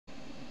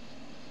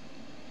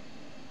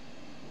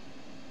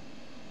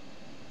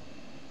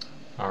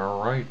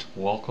Alright,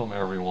 welcome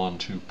everyone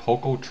to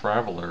Poco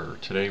Traveler.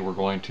 Today we're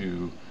going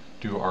to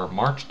do our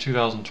March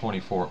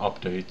 2024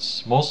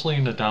 updates, mostly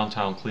in the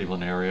downtown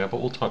Cleveland area, but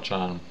we'll touch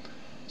on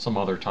some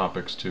other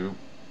topics too.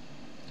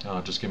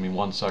 Just give me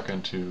 1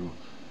 second to,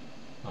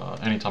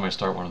 anytime I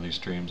start one of these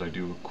streams, I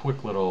do a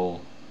quick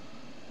little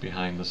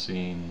behind the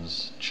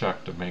scenes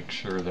check to make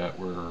sure that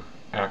we're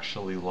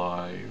actually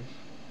live.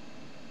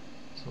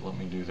 So let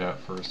me do that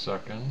for a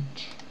second.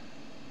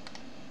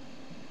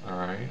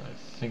 Alright,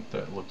 I think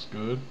that looks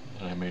good,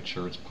 and I made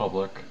sure it's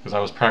public, because I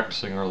was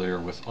practicing earlier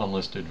with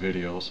unlisted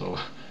video, so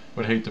I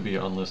would hate to be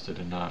unlisted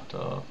and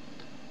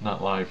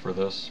not live for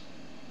this.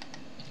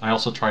 I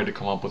also tried to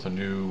come up with a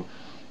new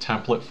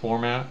template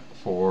format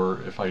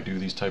for if I do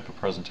these type of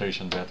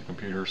presentations at the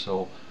computer,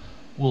 so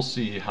we'll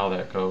see how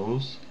that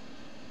goes.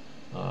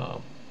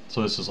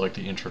 So this is like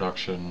the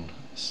introduction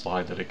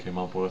slide that I came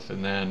up with,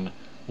 and then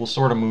we'll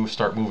sort of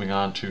start moving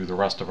on to the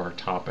rest of our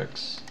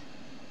topics.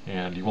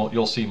 And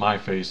you'll see my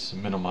face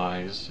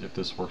minimize, if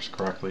this works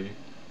correctly,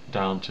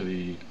 down to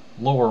the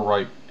lower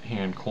right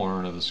hand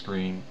corner of the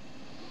screen,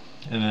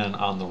 and then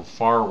on the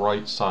far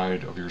right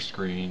side of your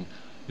screen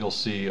you'll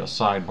see a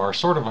sidebar,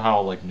 sort of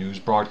how like news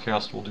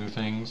broadcast will do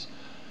things,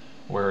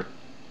 where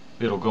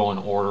it'll go in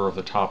order of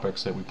the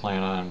topics that we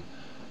plan on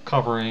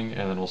covering,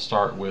 and then we'll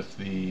start with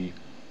the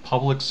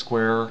public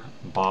square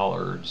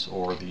bollards,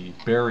 or the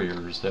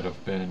barriers that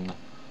have been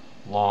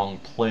long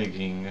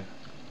plaguing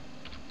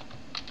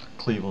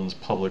Cleveland's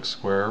public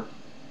square.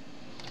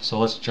 So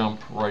let's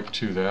jump right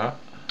to that.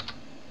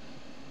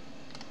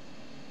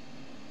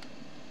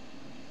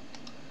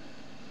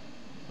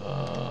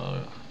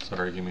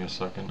 Sorry, give me a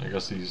second. I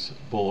guess these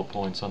bullet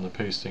points on the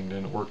pasting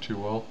didn't work too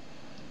well.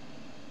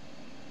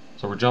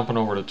 So we're jumping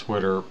over to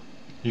Twitter.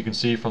 You can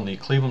see from the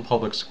Cleveland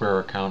Public Square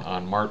account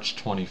on March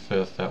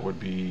 25th, that would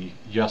be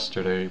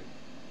yesterday,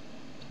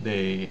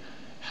 they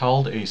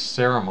held a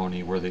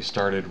ceremony where they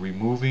started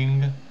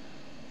removing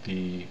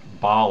the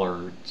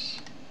bollards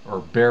or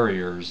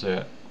barriers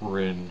that were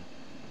in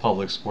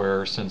public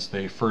square since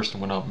they first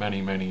went up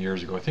many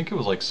years ago. I think it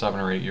was like 7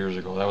 or 8 years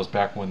ago. That was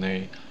back when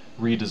they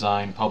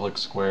redesigned public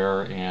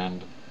square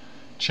and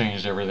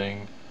changed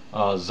everything.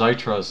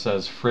 Zytra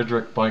says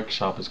Fridrich bike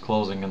shop is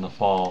closing in the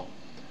fall.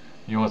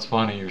 You know what's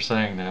funny, you're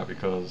saying that,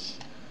 because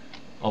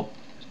I'll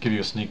give you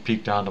a sneak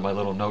peek down to my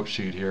little note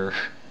sheet here.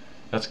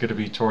 That's going to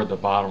be toward the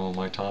bottom of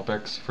my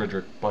topics,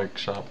 Fridrich bike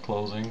shop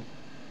closing.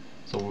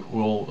 So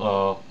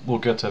we'll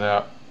get to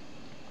that.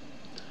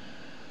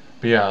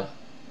 But yeah,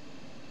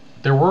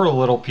 there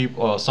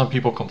were some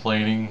people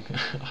complaining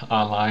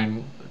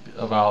online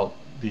about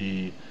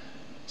the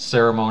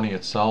ceremony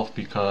itself,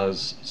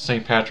 because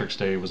St. Patrick's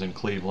Day was in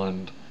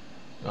Cleveland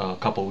a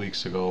couple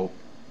weeks ago,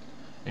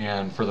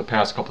 and for the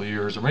past couple of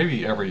years, or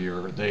maybe every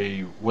year,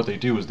 what they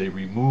do is they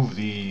remove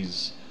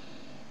these,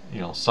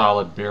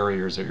 solid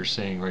barriers that you're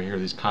seeing right here,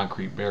 these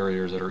concrete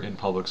barriers that are in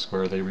public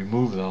square. They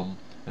remove them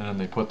and then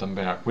they put them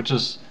back, which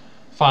is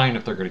fine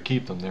if they're going to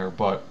keep them there,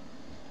 but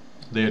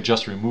they had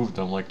just removed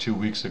them like 2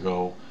 weeks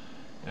ago,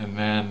 and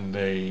then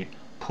they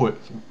put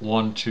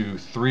 1, 2,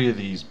 3 of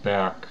these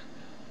back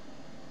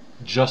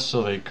just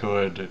so they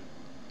could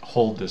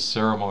hold this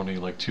ceremony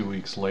like 2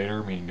 weeks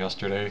later, meaning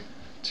yesterday,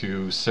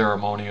 to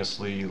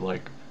ceremoniously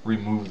like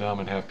remove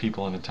them and have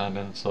people in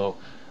attendance. So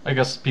I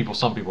guess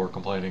some people are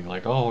complaining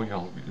like,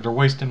 oh, they're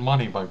wasting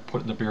money by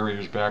putting the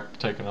barriers back,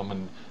 taking them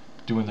and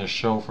doing this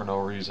show for no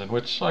reason,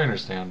 which I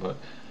understand, but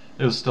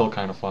it was still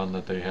kind of fun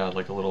that they had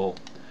like a little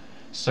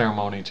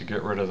ceremony to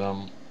get rid of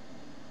them.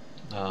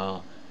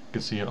 You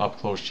could see an up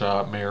close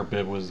shot. Mayor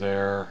Bibb was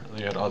there.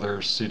 They had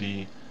other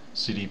city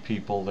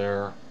people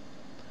there,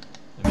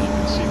 and you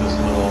can see this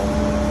little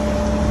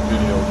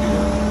video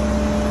here.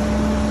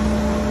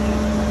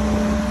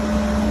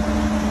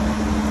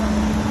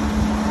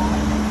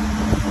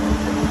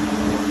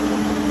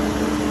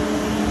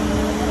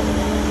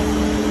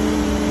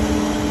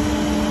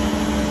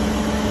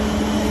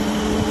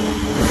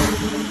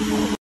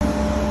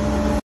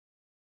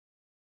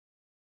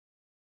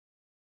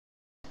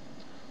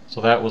 So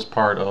that was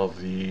part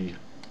of the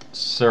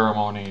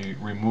ceremony,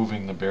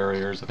 removing the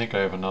barriers. I think I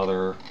have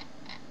another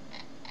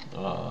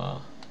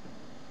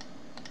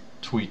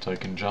tweet I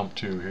can jump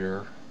to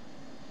here.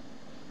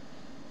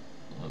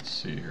 Let's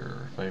see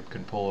here if I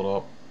can pull it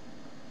up.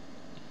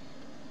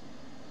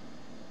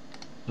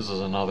 This is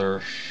another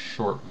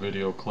short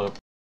video clip.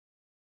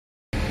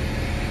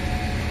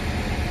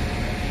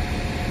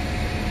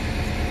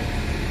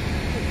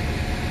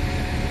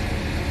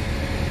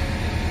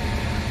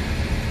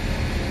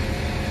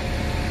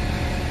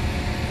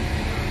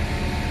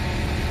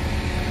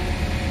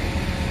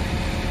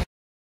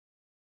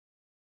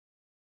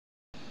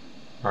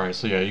 Alright,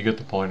 so yeah, you get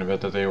the point of it,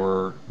 that they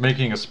were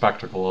making a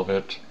spectacle of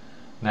it.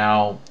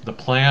 Now, the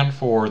plan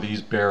for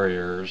these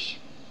barriers,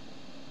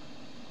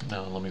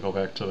 now let me go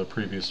back to the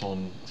previous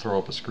one, throw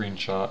up a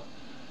screenshot,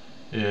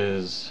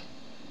 is,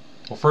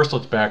 well, first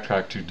let's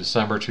backtrack to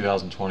December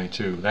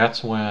 2022.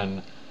 That's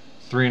when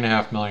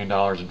 $3.5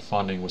 million in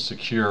funding was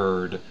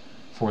secured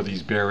for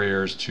these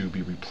barriers to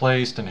be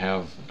replaced and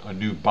have a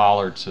new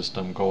bollard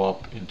system go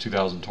up in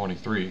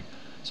 2023.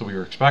 So we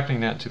were expecting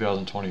that in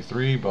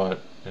 2023,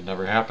 but it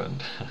never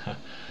happened.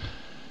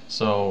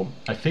 So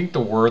I think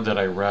the word that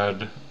I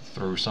read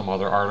through some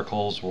other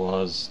articles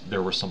was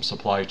there were some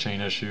supply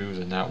chain issues,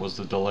 and that was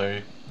the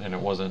delay, and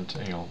it wasn't,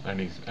 you know,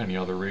 any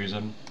other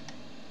reason.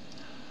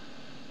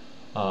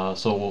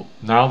 So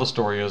now the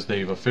story is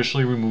they've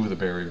officially removed the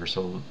barrier.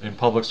 So in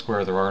Public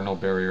Square there are no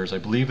barriers. I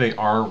believe they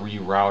are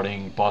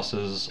rerouting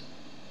buses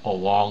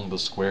along the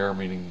square,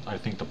 meaning I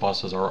think the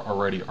buses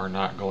are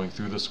not going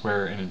through the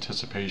square in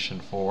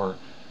anticipation for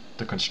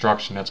the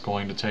construction that's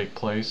going to take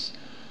place.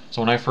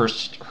 So when I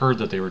first heard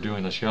that they were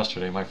doing this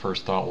yesterday, my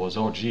first thought was,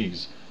 oh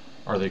geez,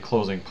 are they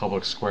closing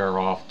Public Square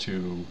off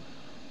to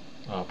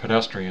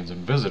pedestrians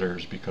and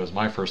visitors? Because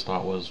my first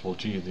thought was, well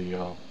gee,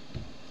 the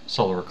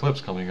Solar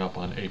Eclipse coming up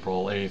on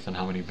April 8th, and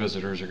how many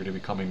visitors are going to be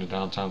coming to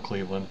downtown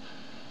Cleveland.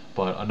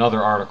 But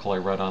another article I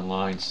read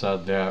online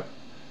said that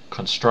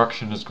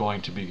construction is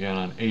going to begin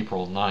on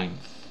April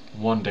 9th,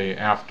 one day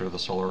after the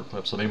solar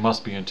eclipse. So they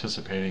must be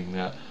anticipating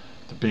that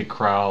the big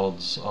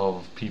crowds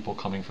of people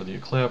coming for the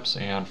eclipse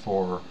and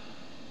for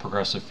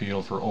Progressive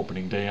Field for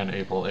opening day on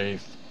April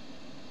 8th,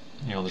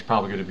 you know, there's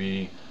probably going to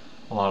be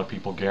a lot of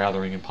people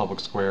gathering in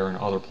Public Square and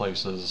other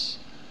places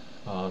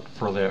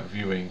for that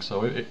viewing.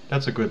 So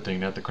that's a good thing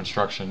that the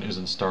construction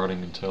isn't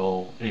starting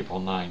until April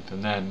 9th.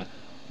 And then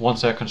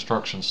once that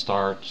construction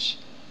starts,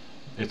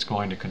 it's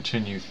going to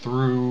continue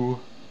through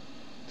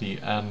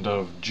the end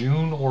of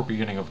June or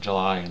beginning of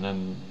July, and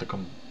then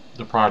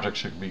the project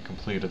should be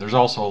completed. There's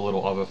also a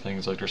little other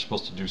things, like they're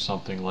supposed to do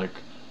something like,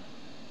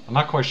 I'm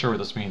not quite sure what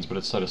this means, but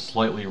it said a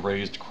slightly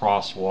raised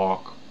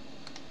crosswalk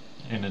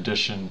in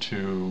addition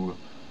to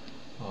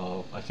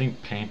I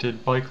think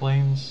painted bike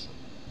lanes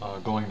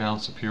going down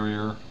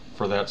Superior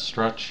for that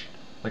stretch.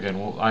 Again,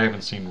 well, I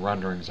haven't seen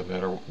renderings of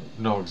that or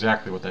know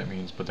exactly what that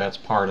means, but that's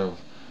part of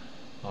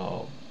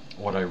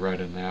what I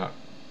read in that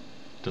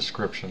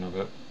description of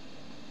it.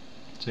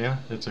 So yeah,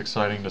 it's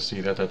exciting to see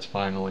that that's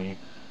finally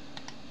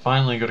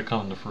going to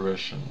come to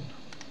fruition.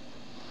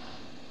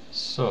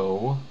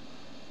 So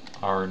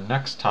our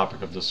next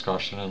topic of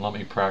discussion, and let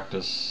me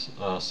practice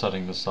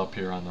setting this up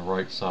here on the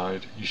right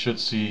side. You should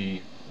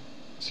see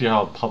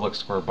how Public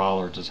Square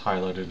Bollards is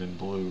highlighted in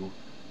blue.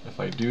 If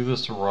I do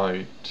this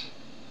right,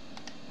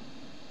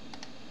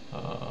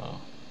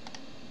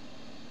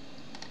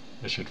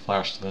 it should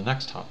flash to the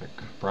next topic,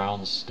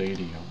 Brown's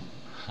Stadium.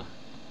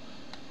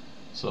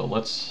 So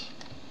let's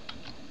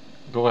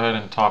go ahead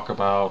and talk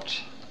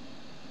about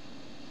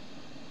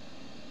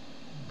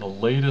the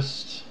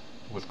latest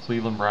with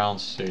Cleveland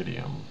Browns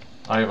Stadium.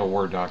 I have a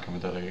Word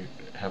document that I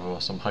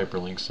have some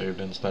hyperlinks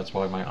saved in, so that's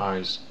why my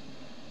eyes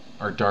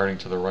are darting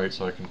to the right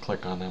so I can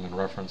click on them and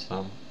reference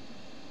them.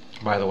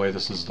 By the way,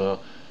 this is the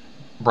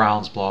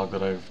Browns blog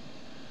that I've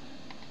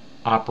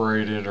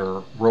operated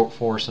or wrote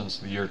for since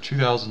the year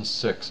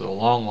 2006, so a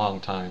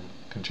long time,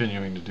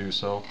 continuing to do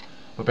so.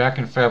 But back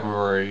in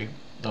February,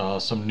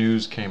 some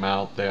news came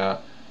out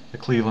that the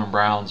Cleveland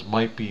Browns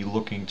might be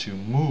looking to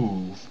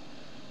move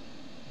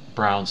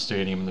Brown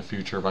Stadium in the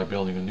future by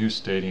building a new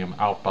stadium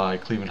out by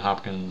Cleveland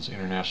Hopkins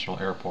International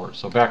Airport.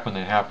 So back when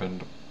that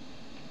happened,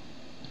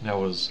 that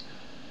was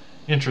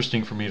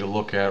interesting for me to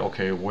look at,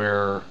 okay,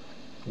 where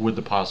would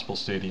the possible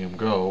stadium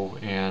go?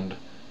 And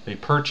they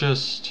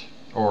purchased,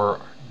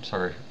 or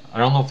sorry, I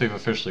don't know if they've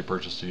officially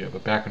purchased it yet,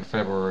 but back in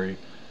February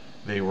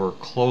they were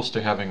close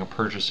to having a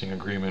purchasing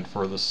agreement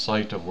for the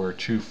site of where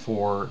two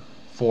former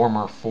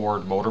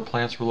Ford motor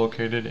plants were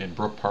located in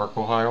Brookpark,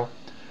 Ohio.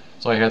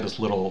 So I had this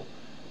little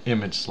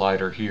image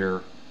slider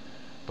here,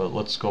 but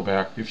let's go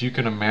back. If you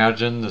can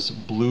imagine this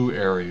blue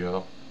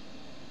area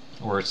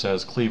where it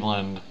says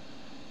Cleveland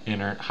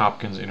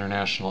Hopkins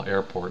International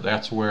Airport,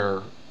 that's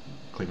where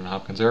Cleveland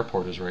Hopkins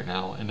Airport is right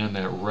now. And then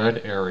that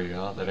red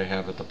area that I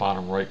have at the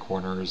bottom right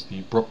corner is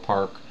the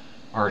Brookpark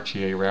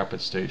RTA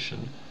Rapid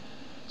Station.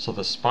 So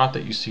the spot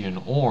that you see in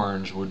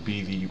orange would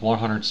be the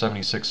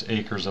 176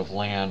 acres of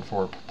land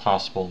for a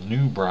possible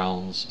new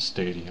Browns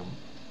stadium.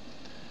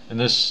 And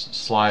this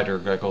slider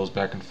that goes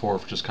back and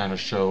forth just kind of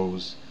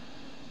shows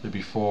the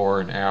before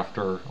and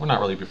after, well not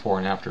really before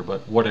and after,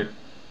 but what it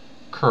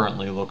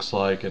currently looks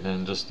like, and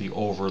then just the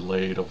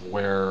overlaid of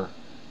where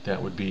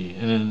that would be.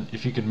 And then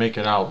if you can make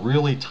it out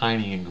really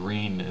tiny and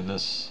green in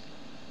this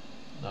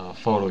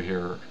photo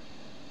here,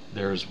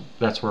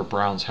 that's where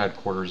Brown's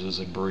headquarters is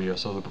in Berea.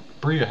 So the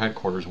Berea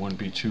headquarters wouldn't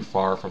be too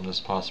far from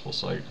this possible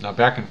site. Now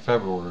back in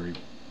February,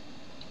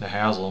 the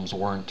Haslams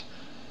weren't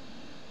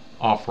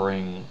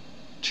offering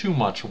too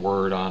much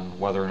word on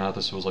whether or not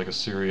this was like a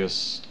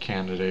serious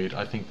candidate.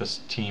 I think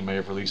this team may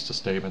have released a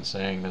statement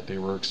saying that they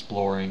were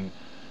exploring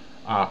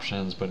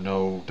options, but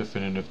no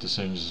definitive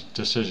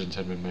decisions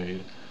had been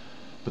made.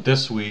 But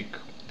this week,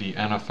 the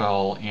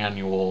NFL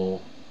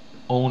annual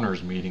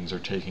owners meetings are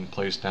taking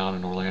place down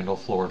in Orlando,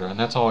 Florida, and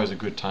that's always a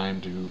good time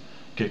to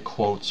get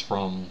quotes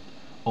from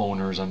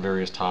owners on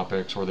various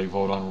topics, or they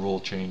vote on rule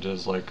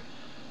changes. Like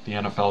the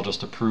NFL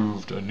just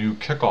approved a new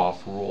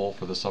kickoff rule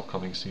for this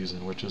upcoming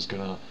season, which is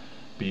going to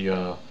be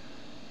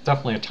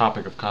definitely a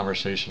topic of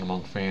conversation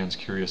among fans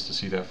curious to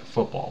see that for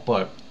football.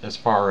 But as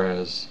far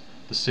as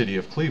the city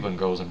of Cleveland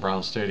goes in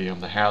Brown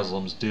Stadium, the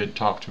Haslams did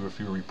talk to a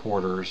few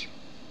reporters,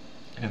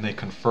 and they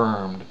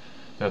confirmed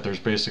that there's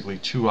basically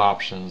two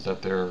options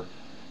that they're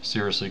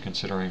seriously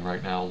considering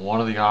right now. One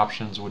of the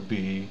options would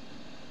be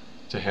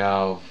to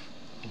have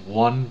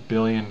 $1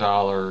 billion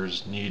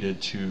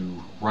needed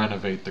to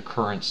renovate the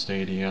current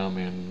stadium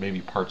and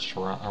maybe parts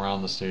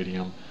around the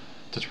stadium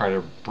to try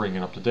to bring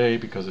it up to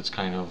date, because it's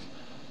kind of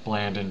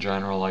bland in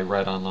general. I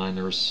read online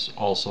there's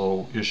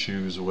also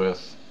issues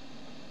with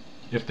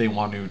if they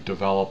want to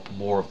develop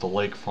more of the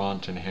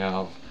lakefront and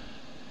have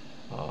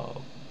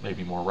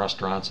maybe more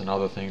restaurants and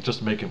other things, just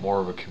to make it more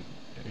of a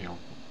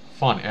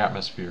fun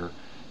atmosphere,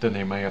 then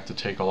they may have to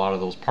take a lot of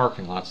those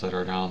parking lots that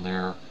are down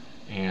there,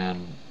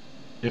 and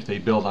if they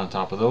build on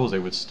top of those, they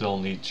would still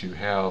need to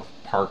have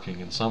parking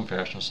in some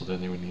fashion, so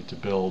then they would need to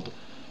build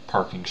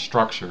parking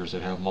structures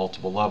that have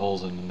multiple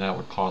levels, and that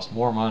would cost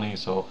more money.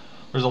 So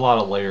there's a lot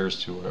of layers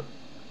to it.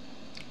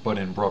 But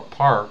in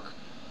Brookpark,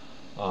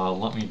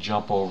 let me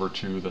jump over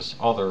to this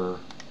other,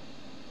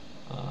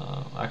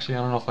 actually I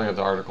don't know if I have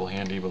the article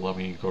handy, but let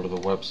me go to the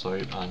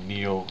website on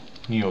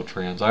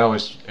Neotrans. I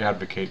always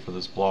advocate for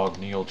this blog,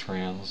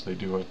 Neotrans. They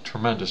do a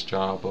tremendous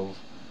job of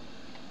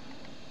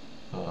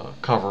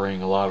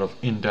covering a lot of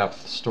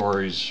in-depth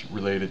stories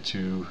related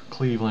to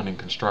Cleveland and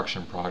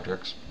construction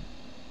projects.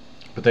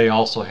 But they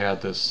also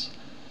had this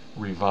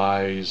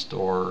revised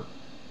or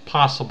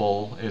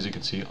possible, as you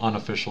can see,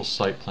 unofficial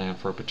site plan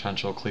for a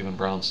potential Cleveland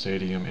Browns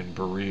stadium in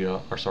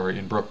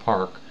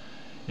Brookpark.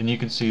 And you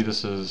can see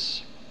this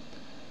is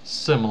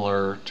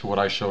similar to what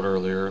I showed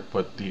earlier,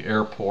 but the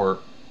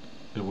airport,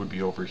 it would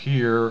be over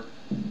here.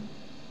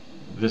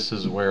 This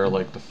is where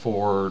like the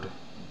former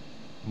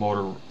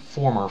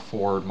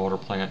Ford motor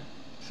plant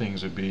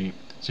things would be.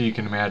 So you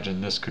can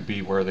imagine this could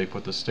be where they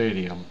put the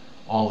stadium.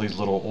 All these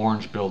little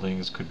orange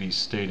buildings could be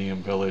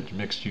Stadium Village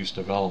mixed-use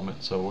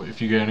development. So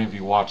if any of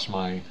you watched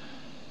my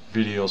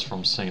videos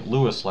from St.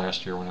 Louis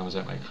last year when I was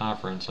at my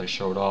conference, I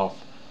showed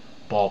off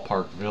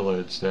Ballpark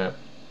Village that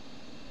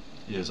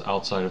is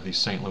outside of the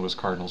St. Louis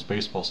Cardinals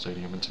baseball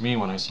stadium. And to me,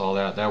 when I saw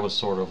that, that was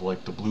sort of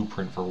like the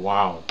blueprint for,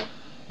 wow,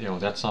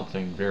 that's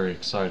something very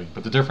exciting.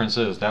 But the difference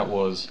is that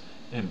was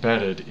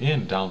embedded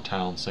in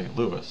downtown St.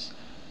 Louis.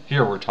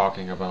 Here we're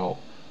talking about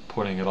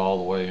putting it all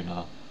the way in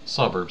a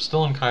suburb,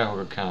 still in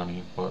Cuyahoga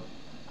County, but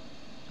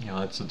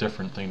that's a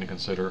different thing to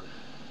consider.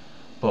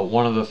 But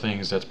one of the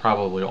things that's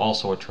probably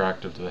also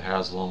attractive to the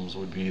Haslams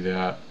would be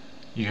that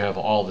you have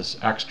all this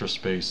extra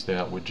space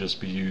that would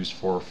just be used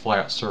for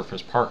flat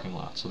surface parking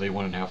lots, so they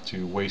wouldn't have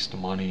to waste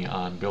money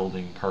on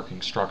building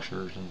parking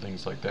structures and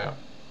things like that.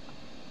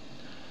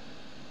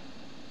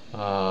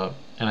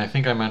 And I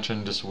think I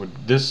mentioned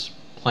this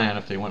plan,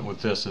 if they went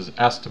with this, is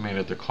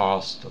estimated to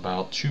cost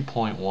about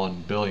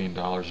 $2.1 billion,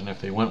 and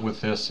if they went with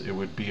this, it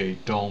would be a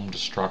domed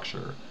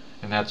structure.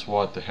 And that's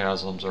what the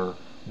Haslams are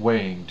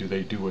weighing. Do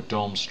they do a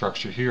domed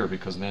structure here?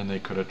 Because then they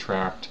could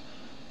attract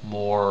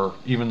more,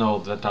 even though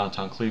that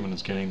downtown Cleveland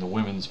is getting the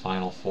women's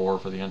Final Four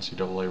for the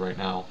NCAA right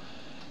now,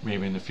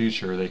 maybe in the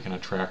future they can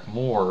attract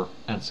more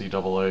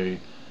NCAA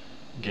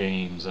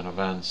games and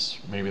events.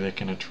 Maybe they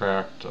can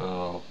attract,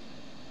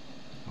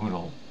 who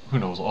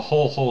knows, a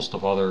whole host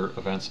of other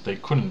events that they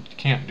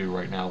can't do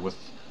right now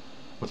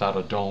without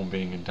a dome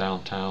being in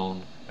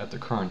downtown at the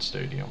current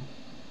stadium.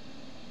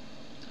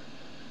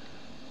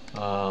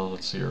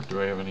 Let's see here,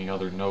 do I have any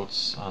other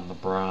notes on the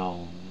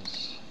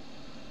Browns?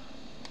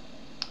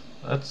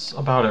 That's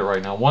about it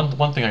right now.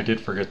 One thing I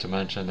did forget to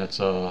mention,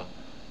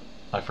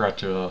 I forgot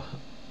to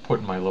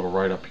put in my little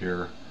write-up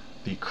here.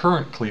 The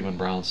current Cleveland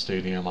Browns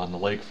stadium on the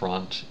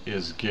lakefront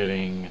is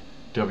getting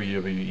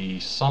WWE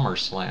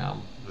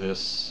SummerSlam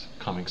this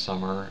coming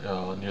summer,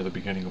 near the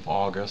beginning of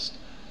August.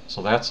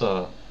 So that's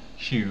a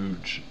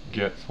huge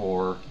get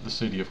for the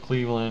city of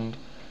Cleveland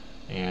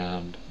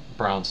and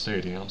Brown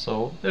Stadium.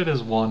 So it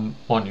is one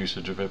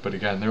usage of it, but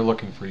again, they're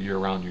looking for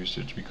year-round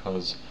usage,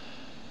 because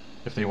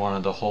if they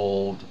wanted to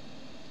hold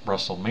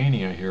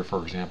WrestleMania here,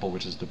 for example,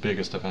 which is the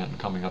biggest event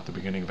coming up the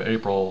beginning of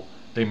April,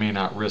 they may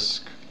not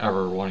risk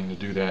ever wanting to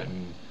do that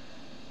in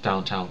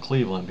downtown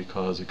Cleveland,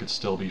 because it could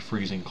still be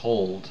freezing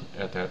cold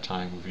at that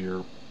time of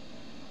year.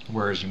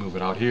 Whereas you move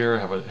it out here,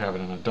 have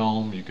it in a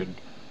dome, you could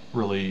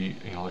really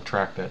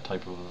attract that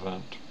type of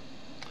event.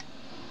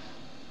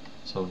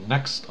 So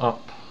next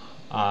up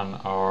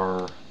on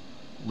our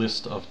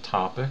list of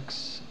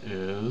topics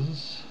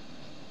is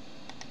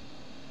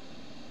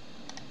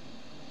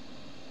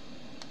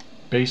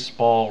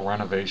baseball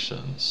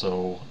renovations.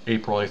 So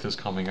April 8th is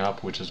coming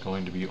up, which is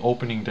going to be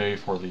opening day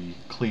for the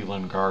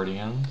Cleveland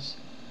Guardians.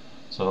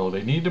 So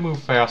they need to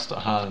move fast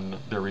on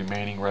their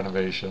remaining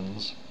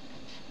renovations.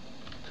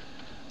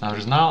 Now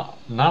there's not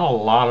a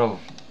lot of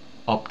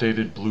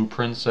updated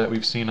blueprints that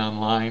we've seen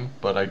online,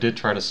 but I did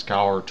try to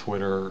scour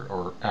Twitter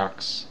or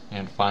X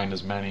and find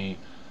as many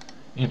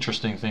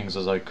interesting things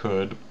as I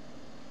could.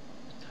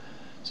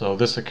 So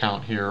this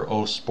account here,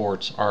 O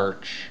Sports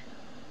Arch,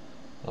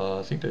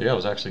 I think that, yeah, it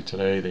was actually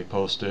today, they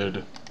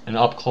posted an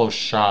up-close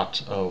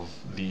shot of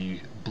the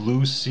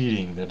blue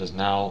seating that is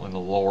now in the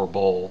lower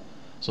bowl.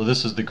 So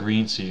this is the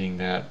green seating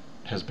that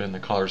has been the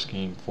color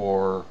scheme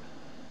for,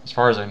 as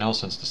far as I know,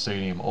 since the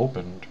stadium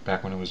opened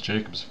back when it was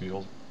Jacobs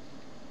Field.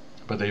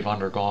 But they've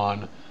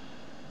undergone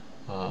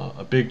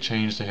a big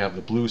change. They have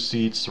the blue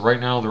seats. Right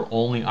now they're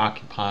only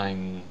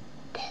occupying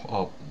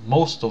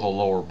most of the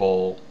lower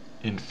bowl.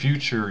 In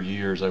future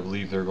years, I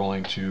believe they're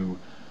going to,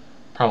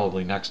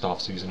 probably next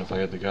off season if I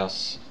had to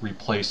guess,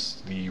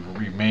 replace the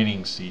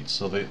remaining seats,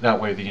 so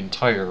that way the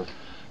entire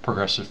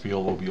Progressive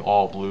Field will be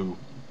all blue.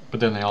 But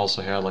then they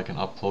also had like an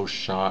up close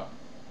shot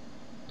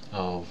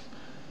of,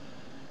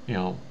 you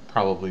know,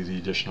 probably the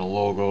additional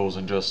logos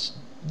and just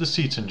the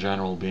seats in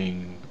general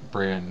being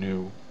brand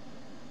new.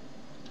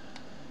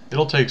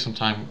 It'll take some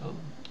time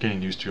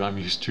getting used to. I'm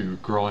used to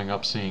growing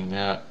up seeing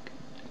that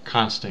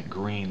constant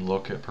green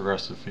look at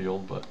Progressive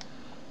Field, but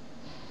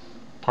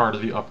part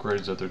of the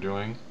upgrades that they're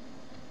doing.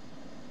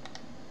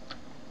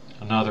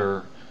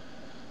 Another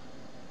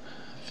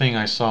thing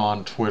I saw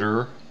on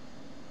Twitter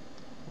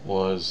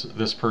was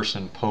this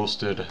person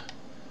posted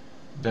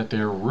that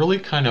they're really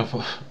kind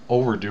of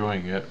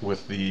overdoing it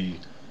with the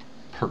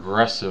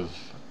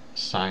Progressive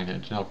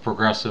signage. Now,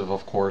 Progressive,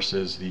 of course,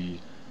 is the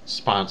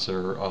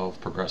sponsor of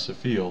Progressive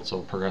Field,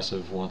 so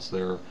Progressive wants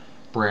their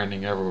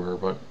branding everywhere,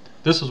 but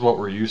this is what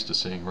we're used to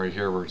seeing right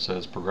here where it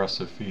says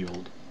Progressive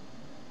Field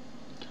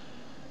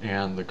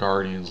and the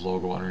Guardians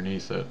logo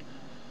underneath it.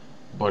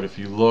 But if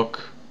you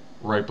look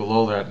right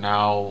below that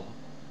now,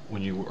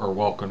 when you are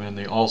welcomed in,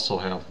 they also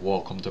have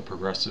Welcome to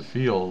Progressive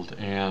Field,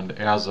 and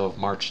as of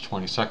March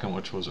 22nd,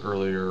 which was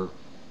earlier,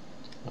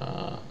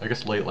 I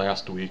guess late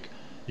last week,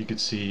 you could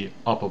see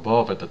up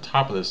above at the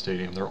top of the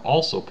stadium they're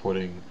also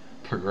putting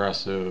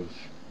Progressive,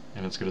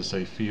 and it's going to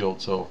say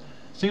Field. So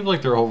it seems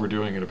like they're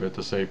overdoing it a bit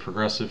to say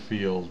Progressive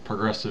Field,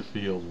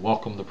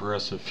 Welcome to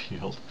Progressive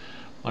Field.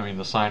 I mean,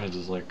 the signage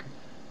is like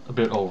a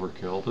bit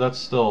overkill, but that's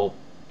still,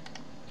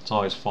 it's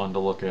always fun to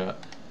look at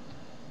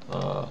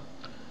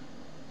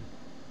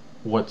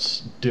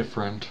what's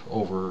different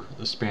over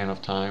the span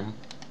of time.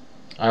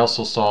 I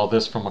also saw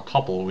this from a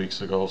couple of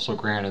weeks ago, so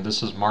granted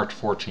this is March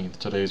 14th,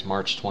 today's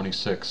March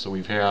 26th, so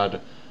we've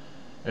had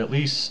at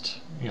least,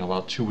 you know,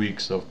 about 2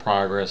 weeks of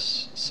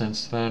progress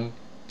since then,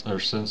 or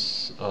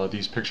since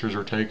these pictures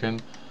were taken.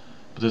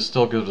 But this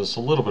still gives us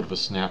a little bit of a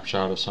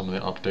snapshot of some of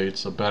the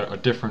updates, a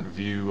different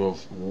view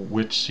of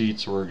which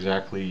seats were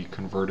exactly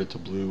converted to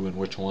blue and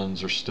which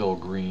ones are still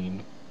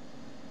green.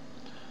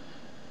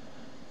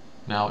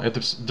 Now,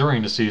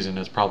 during the season,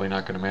 it's probably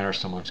not going to matter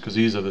so much because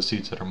these are the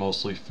seats that are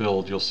mostly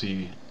filled. You'll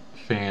see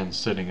fans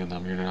sitting in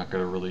them. You're not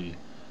going to really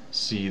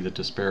see the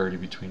disparity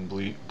between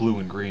blue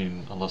and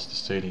green unless the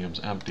stadium's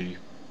empty.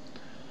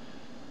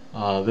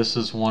 This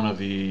is one of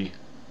the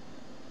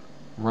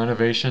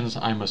renovations,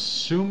 I'm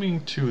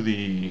assuming, to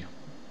the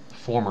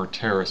former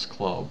Terrace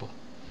Club.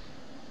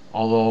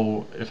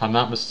 Although, if I'm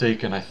not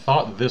mistaken, I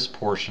thought this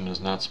portion is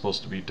not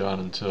supposed to be done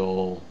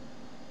until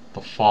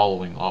the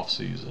following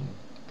off-season.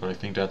 But I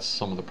think that's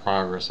some of the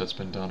progress that's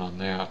been done on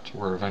that,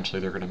 where eventually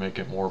they're going to make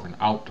it more of an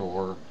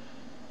outdoor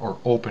or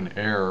open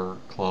air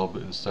club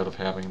instead of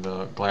having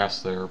the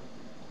glass there.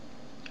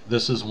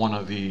 This is one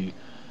of the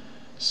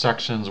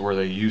sections where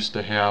they used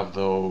to have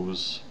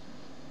those,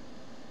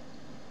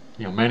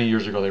 you know, many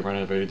years ago they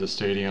renovated the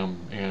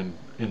stadium, and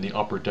in the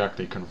upper deck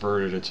they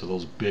converted it to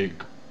those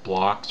big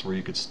blocks where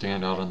you could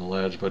stand out on the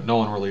ledge, but no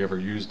one really ever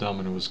used them,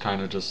 and it was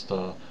kind of just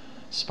a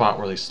spot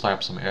where they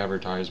slapped some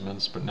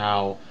advertisements. But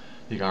now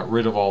they got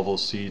rid of all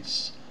those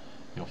seats,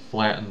 you know,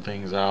 flattened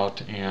things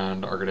out,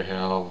 and are going to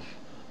have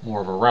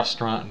more of a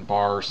restaurant and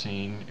bar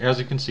scene. As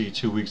you can see,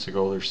 2 weeks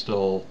ago, there's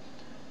still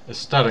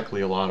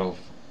aesthetically a lot of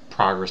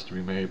progress to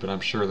be made, but I'm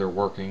sure they're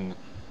working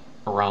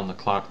around the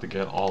clock to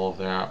get all of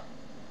that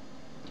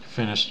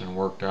finished and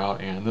worked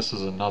out. And this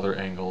is another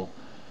angle.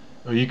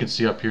 You can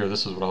see up here,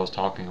 this is what I was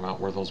talking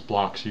about, where those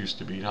blocks used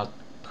to be. Now,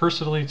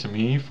 personally, to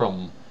me,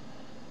 from,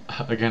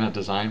 again, a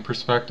design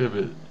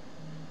perspective,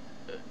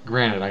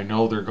 granted, I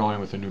know they're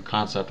going with a new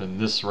concept, and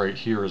this right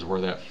here is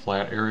where that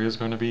flat area is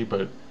going to be,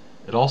 but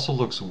it also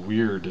looks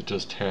weird to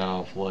just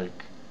have,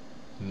 like,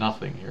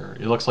 nothing here.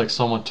 It looks like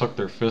someone took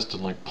their fist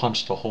and, like,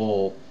 punched a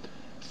hole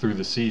through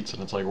the seats,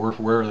 and it's like,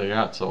 where are they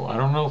at? So I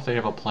don't know if they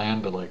have a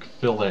plan to, like,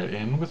 fill that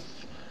in with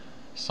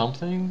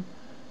something,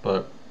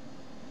 but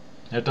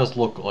it does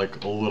look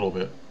like a little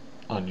bit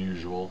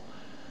unusual.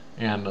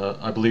 And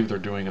I believe they're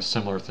doing a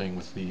similar thing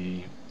with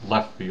the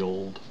left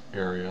field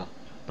area.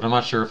 But I'm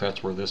not sure if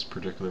that's where this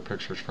particular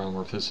picture is from,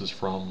 or if this is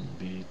from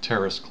the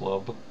Terrace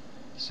Club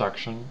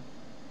section.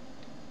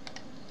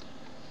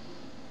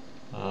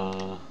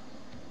 We've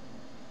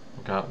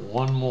got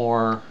one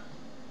more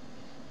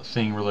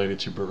thing related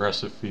to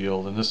Progressive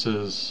Field, and this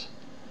is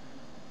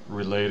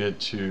related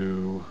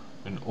to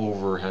an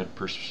overhead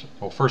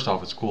well, first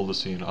off, it's cool to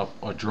see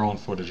a drone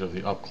footage of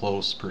the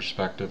up-close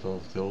perspective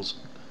of those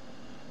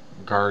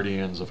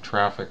guardians of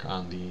traffic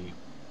on the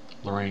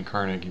Lorraine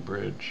Carnegie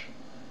Bridge.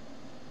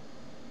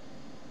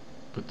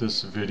 But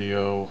this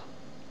video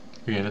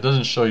Again, it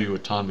doesn't show you a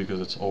ton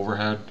because it's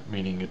overhead,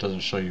 meaning it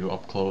doesn't show you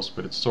up close,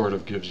 but it sort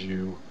of gives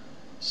you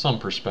some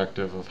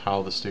perspective of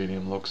how the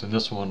stadium looks. And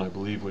this one, I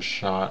believe, was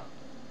shot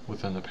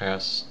within the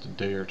past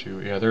day or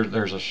two. Yeah,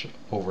 there's a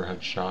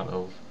overhead shot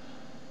of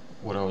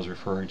what I was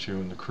referring to,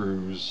 and the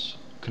crews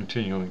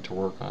continuing to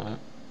work on it.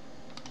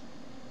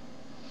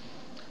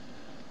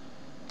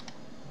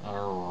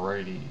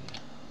 Alrighty,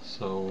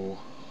 so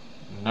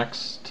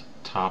next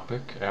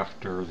topic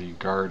after the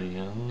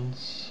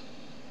Guardians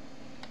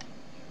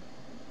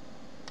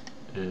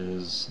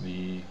is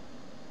the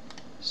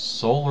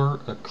Solar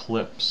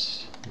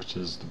Eclipse, which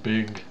is the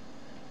big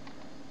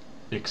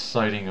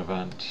exciting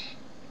event.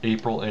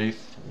 April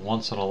 8th,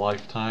 once in a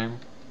lifetime.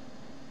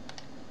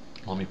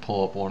 Let me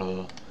pull up one of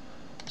the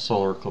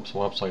Solar Eclipse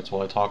websites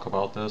while I talk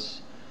about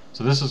this.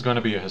 So this is going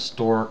to be a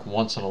historic,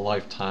 once in a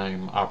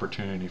lifetime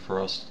opportunity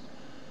for us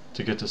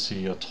to get to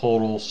see a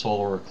total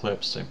solar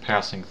eclipse and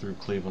passing through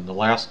Cleveland. The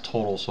last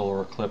total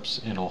solar eclipse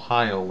in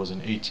Ohio was in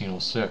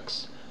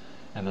 1806,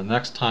 and the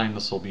next time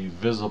this will be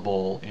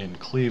visible in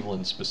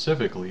Cleveland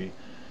specifically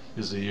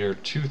is the year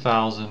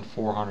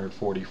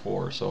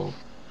 2444. So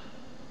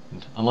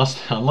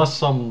unless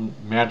some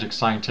magic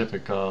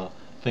scientific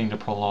thing to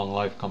prolong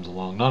life comes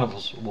along, none of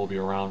us will be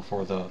around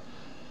for the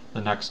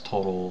next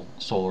total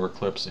solar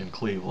eclipse in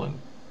Cleveland.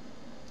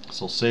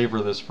 So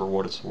savor this for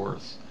what it's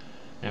worth.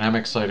 And I'm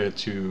excited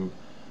to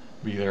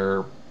be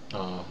there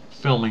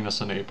filming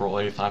this on April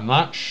 8th. I'm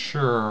not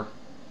sure,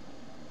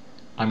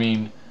 I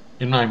mean,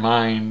 in my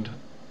mind,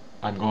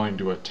 I'm going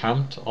to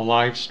attempt a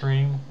live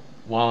stream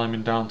while I'm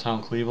in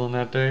downtown Cleveland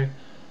that day,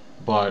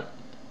 but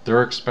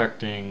they're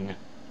expecting,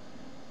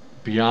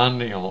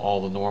 beyond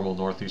all the normal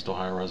Northeast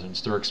Ohio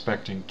residents, they're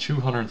expecting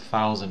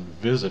 200,000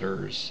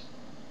 visitors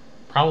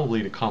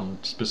probably to come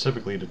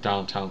specifically to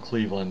downtown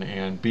Cleveland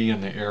and be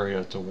in the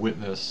area to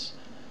witness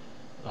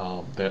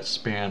that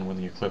span when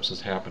the eclipse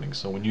is happening.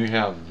 So when you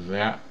have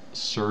that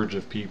surge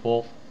of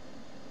people,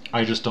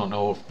 I just don't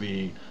know if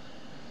the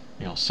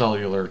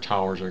cellular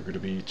towers are going to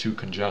be too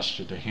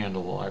congested to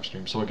handle the live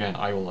stream. So again,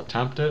 I will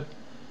attempt it,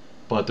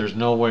 but there's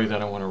no way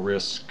that I want to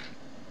risk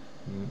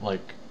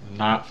like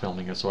not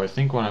filming it. So I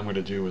think what I'm going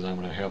to do is I'm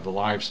going to have the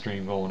live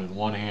stream going in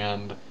one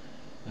hand,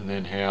 and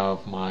then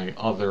have my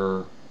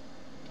other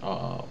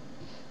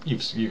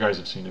you guys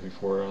have seen it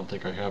before. I don't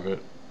think I have it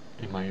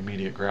in my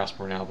immediate grasp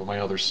right now, but my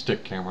other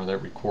stick camera that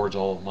records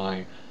all of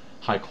my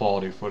high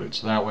quality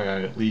footage. So that way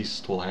I at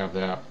least will have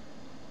that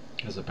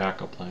as a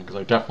backup plan, because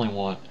I definitely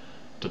want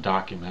to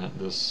document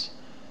this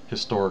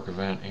historic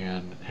event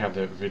and have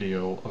that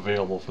video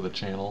available for the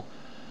channel.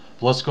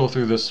 Let's go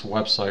through this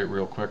website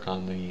real quick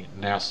on the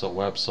NASA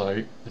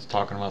website. It's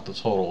talking about the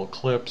total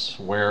eclipse,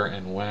 where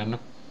and when.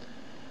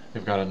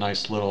 They've got a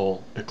nice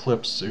little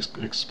eclipse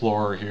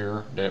explorer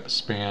here that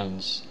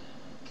spans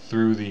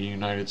through the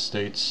United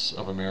States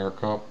of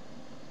America.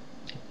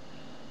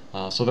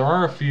 So there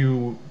are a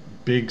few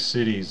big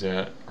cities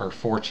that are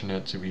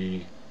fortunate to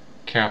be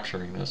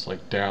capturing this,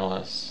 like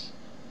Dallas.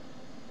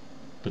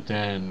 But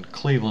then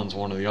Cleveland's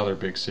one of the other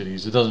big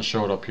cities. It doesn't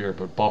show it up here,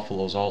 but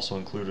Buffalo's also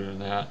included in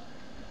that.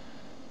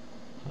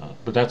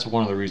 But that's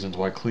one of the reasons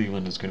why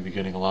Cleveland is going to be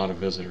getting a lot of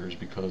visitors,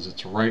 because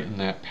it's right in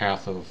that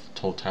path of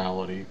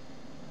totality.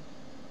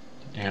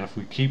 And if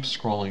we keep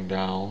scrolling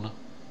down,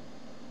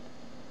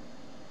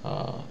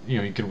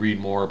 you can read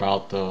more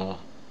about the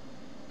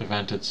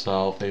event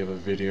itself. They have a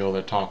video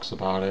that talks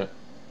about it.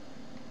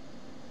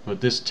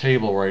 But this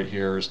table right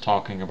here is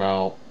talking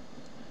about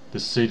the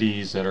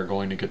cities that are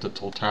going to get the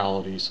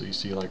totality. So you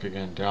see, like,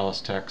 again,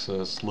 Dallas,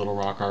 Texas, Little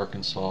Rock,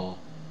 Arkansas.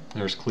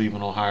 There's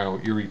Cleveland,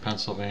 Ohio, Erie,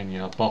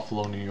 Pennsylvania,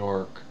 Buffalo, New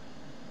York,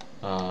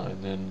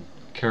 and then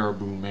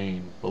Caribou,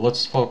 Maine. But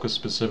let's focus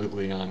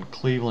specifically on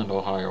Cleveland,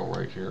 Ohio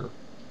right here.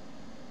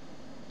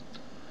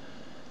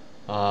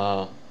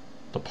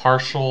 The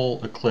partial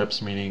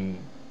eclipse,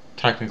 meaning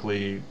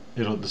technically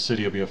the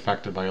city will be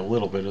affected by a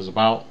little bit, is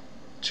about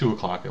 2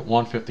 o'clock at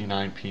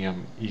 1:59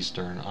 p.m.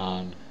 Eastern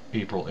on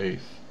April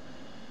 8th.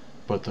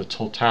 But the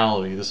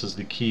totality, this is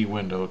the key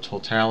window,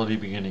 totality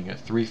beginning at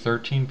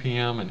 3:13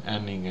 p.m. and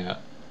ending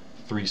at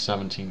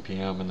 3:17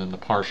 p.m. and then the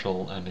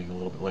partial ending a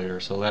little bit later.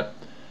 So that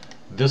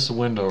this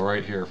window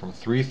right here from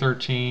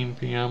 3:13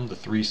 p.m. to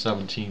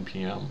 3:17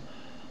 p.m.,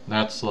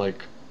 that's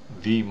like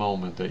the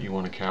moment that you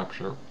want to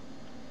capture.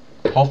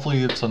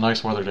 Hopefully it's a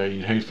nice weather day.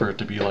 You'd hate for it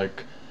to be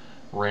like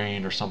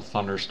rain or some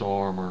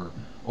thunderstorm or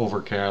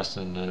overcast,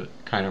 and it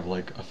kind of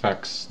like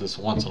affects this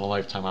once in a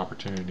lifetime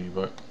opportunity.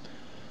 But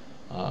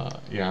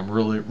yeah, I'm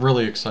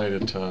really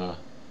excited to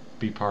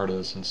be part of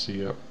this and see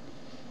it.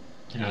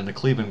 And the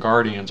Cleveland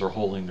Guardians are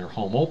holding their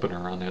home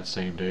opener on that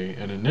same day,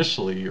 and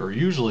initially, or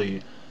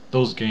usually,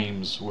 those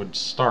games would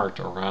start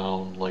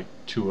around like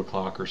 2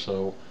 o'clock or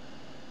so,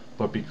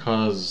 but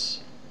because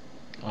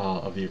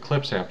of the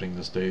eclipse happening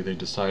this day, they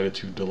decided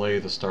to delay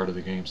the start of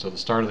the game. So the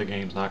start of the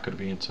game is not going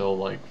to be until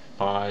like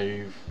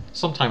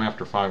sometime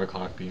after 5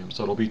 o'clock p.m.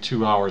 So it'll be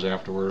 2 hours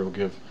afterward. It'll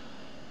give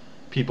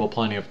people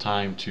plenty of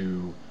time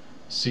to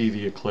see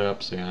the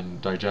eclipse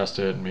and digest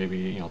it, and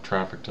maybe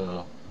traffic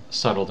to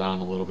settle down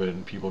a little bit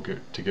and people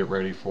get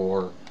ready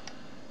for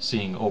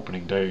seeing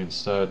opening day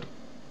instead.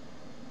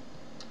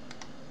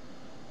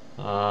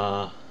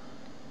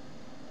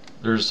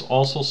 There's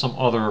also some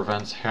other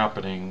events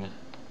happening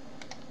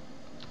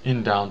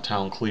in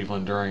downtown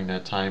Cleveland during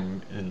that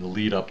time in the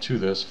lead up to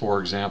this. For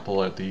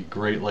example, at the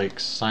Great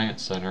Lakes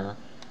Science Center,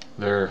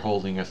 they're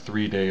holding a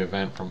 3-day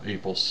event from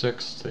April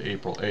 6th to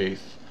April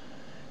 8th,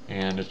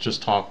 and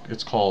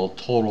it's called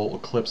Total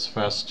Eclipse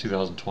Fest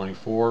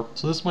 2024.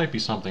 So this might be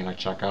something I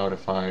check out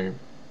if I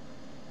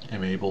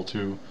am able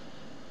to.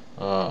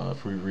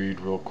 If we read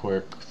real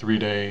quick,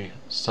 3-day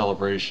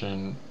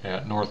celebration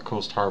at North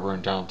Coast Harbor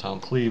in downtown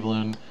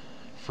Cleveland.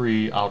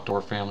 Free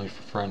outdoor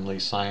family-friendly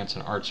science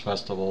and arts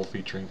festival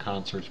featuring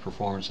concerts,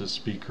 performances,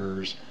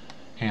 speakers,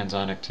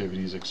 hands-on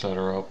activities,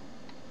 etc.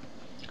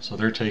 So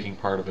they're taking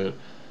part of it.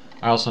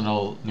 I also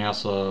know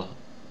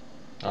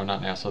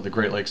the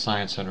Great Lakes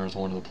Science Center is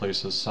one of the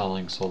places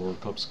selling solar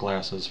eclipse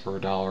glasses for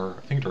 $1.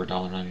 I think they're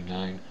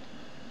 $1.99.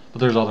 But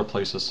there's other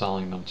places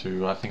selling them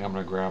too. I think I'm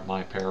going to grab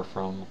my pair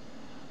from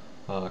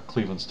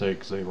Cleveland State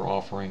because they were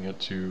offering it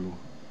to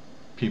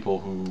people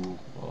who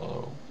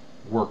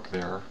work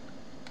there.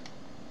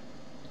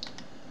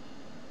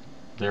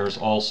 There's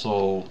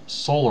also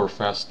Solar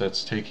Fest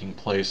that's taking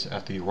place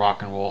at the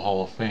Rock and Roll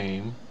Hall of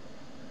Fame.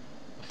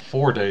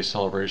 4-day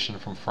celebration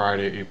from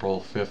Friday,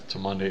 April 5th to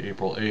Monday,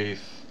 April 8th.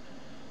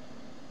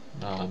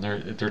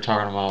 They're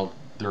talking about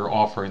they're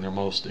offering their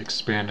most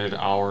expanded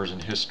hours in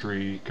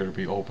history. Going to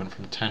be open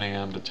from 10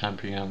 a.m. to 10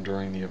 p.m.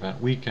 during the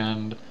event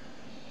weekend.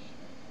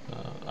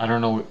 I don't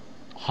know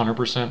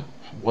 100%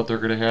 what they're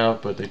going to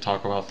have, but they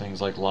talk about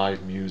things like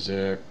live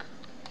music,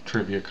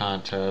 trivia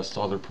contests,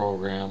 other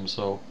programs.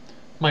 So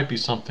might be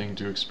something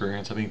to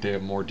experience. I think they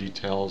have more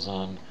details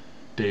on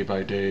day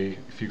by day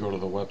if you go to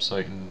the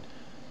website and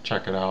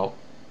check it out.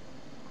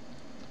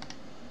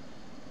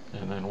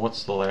 And then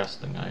what's the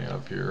last thing I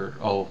have here?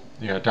 Oh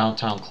yeah,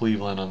 downtown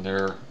Cleveland on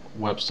their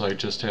website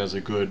just has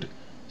a good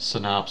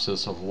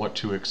synopsis of what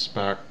to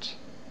expect,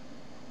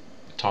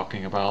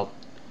 talking about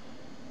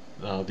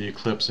the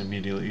eclipse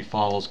immediately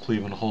follows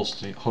Cleveland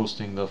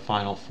hosting the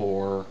Final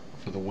Four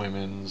for the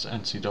women's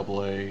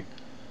NCAA.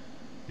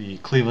 The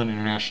Cleveland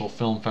International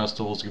Film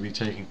Festival is going to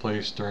be taking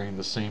place during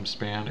the same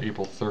span,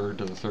 April 3rd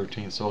to the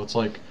 13th. So it's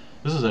like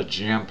this is a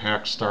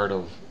jam-packed start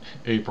of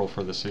April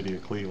for the city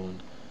of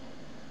Cleveland.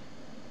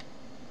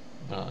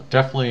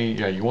 Definitely,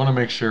 yeah, you want to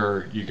make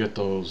sure you get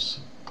those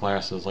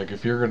glasses. Like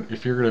if you're going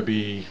to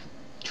be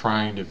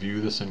trying to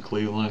view this in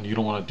Cleveland, you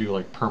don't want to do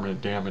like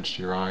permanent damage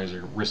to your eyes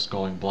or risk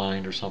going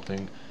blind or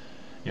something.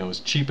 You know,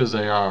 as cheap as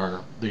they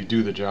are, they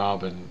do the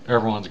job, and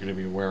everyone's going to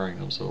be wearing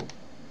them. So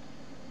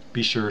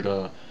be sure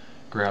to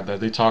grab that.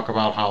 They talk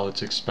about how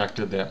it's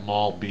expected that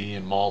Mall B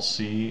and Mall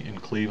C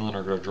in Cleveland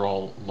are going to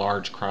draw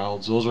large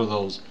crowds. Those are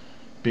those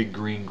big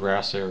green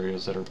grass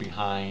areas that are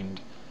behind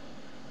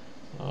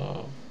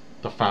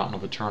the Fountain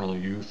of Eternal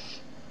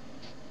Youth,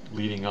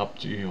 leading up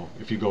to, you know,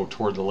 if you go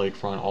toward the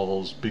lakefront, all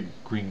those big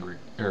green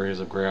areas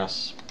of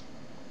grass.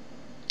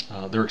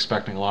 They're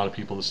expecting a lot of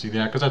people to see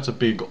that because that's a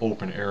big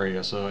open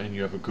area. So, and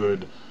you have a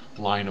good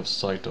line of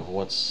sight of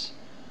what's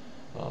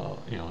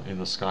in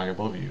the sky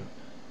above you.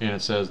 And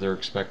it says they're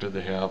expected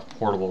to have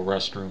portable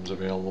restrooms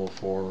available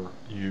for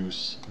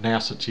use.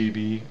 NASA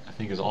TV, I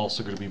think, is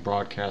also going to be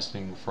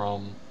broadcasting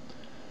from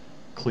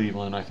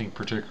Cleveland. I think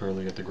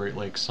particularly at the Great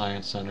Lakes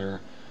Science Center.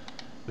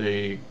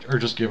 They are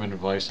just giving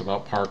advice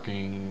about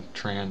parking,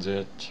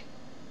 transit,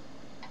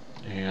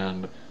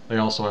 and they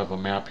also have a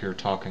map here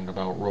talking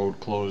about road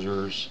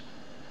closures.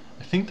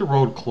 I think the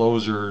road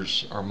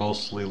closures are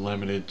mostly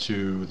limited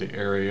to the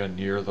area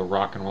near the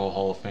Rock and Roll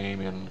Hall of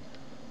Fame and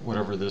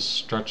whatever this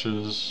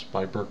stretches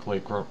by Berkeley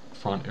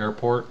Lakefront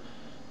Airport.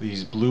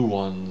 These blue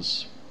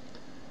ones,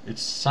 it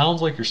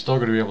sounds like you're still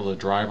going to be able to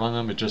drive on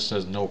them. It just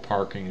says no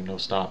parking and no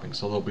stopping.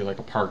 So there'll be like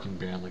a parking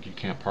ban, like you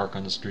can't park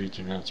on the streets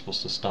and you're not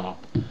supposed to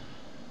stop.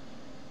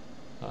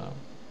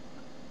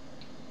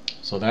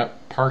 So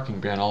that parking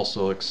ban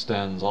also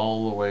extends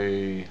all the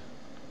way, I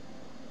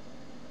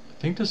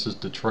think this is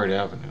Detroit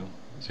Avenue.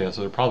 So yeah,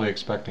 so they're probably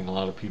expecting a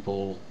lot of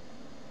people,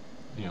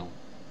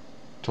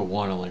 to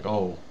want to like,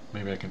 oh,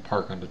 maybe I can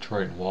park on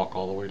Detroit and walk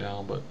all the way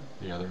down, but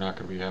yeah, they're not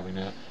going to be having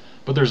that.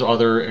 But there's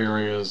other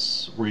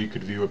areas where you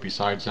could view it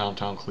besides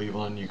downtown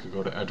Cleveland. You could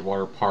go to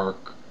Edgewater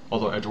Park,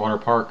 although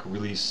Edgewater Park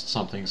released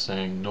something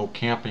saying no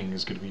camping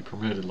is going to be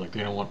permitted. Like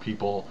they don't want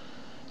people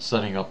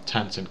setting up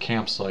tents and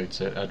campsites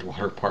at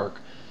Edgewater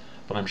Park.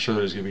 But I'm sure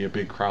there's going to be a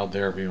big crowd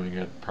there viewing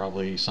it.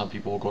 Probably some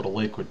people will go to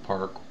Lakewood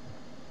Park.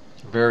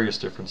 Various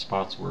different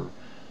spots where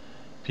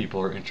people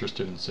are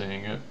interested in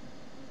seeing it.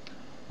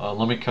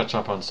 Let me catch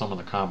up on some of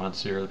the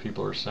comments here that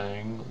people are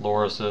saying.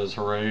 Laura says,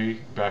 hooray,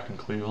 back in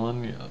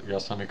Cleveland.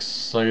 Yes, I'm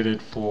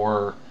excited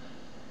for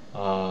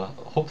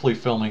hopefully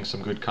filming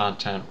some good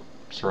content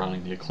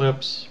surrounding the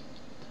eclipse.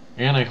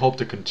 And I hope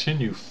to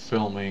continue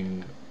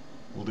filming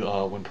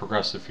when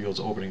Progressive Field's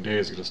opening day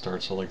is going to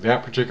start. So like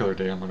that particular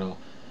day, I'm going to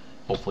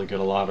hopefully get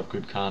a lot of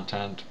good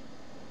content.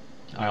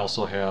 I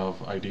also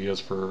have ideas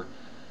for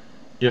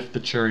if the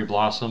cherry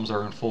blossoms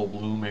are in full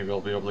bloom, maybe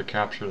I'll be able to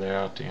capture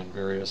that and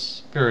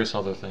various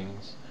other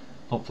things.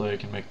 Hopefully I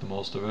can make the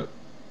most of it.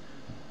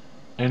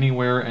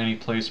 Anywhere,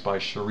 Anyplace by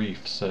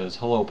Sharif says,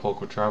 hello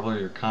Poco Traveler,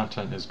 your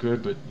content is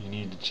good, but you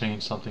need to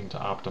change something to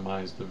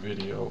optimize the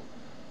video.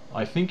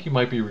 I think you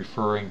might be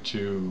referring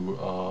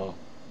to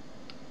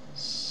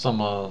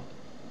some,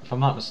 if I'm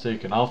not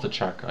mistaken, I'll have to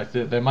check.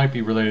 That might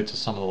be related to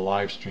some of the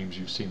live streams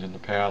you've seen in the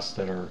past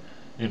that are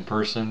in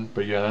person.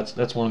 But yeah,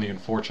 that's one of the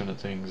unfortunate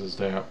things, is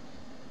that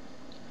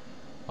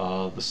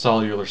the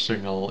cellular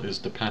signal is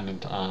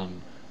dependent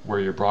on where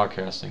you're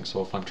broadcasting.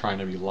 So if I'm trying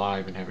to be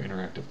live and have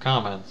interactive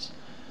comments,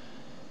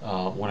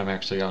 when I'm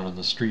actually out on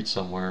the street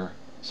somewhere,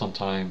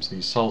 sometimes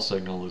the cell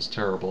signal is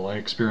terrible. I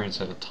experienced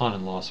that a ton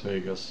in Las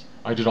Vegas.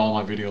 I did all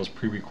my videos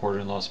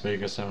pre-recorded in Las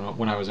Vegas, and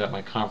when I was at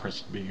my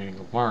conference at the beginning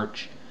of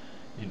March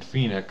in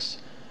Phoenix,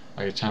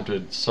 I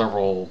attempted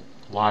several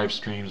live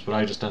streams, but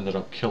I just ended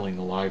up killing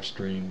the live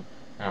stream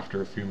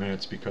after a few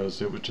minutes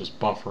because it was just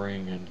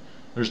buffering, and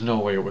there's no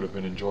way it would have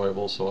been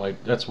enjoyable. So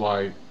that's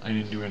why I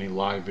didn't do any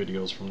live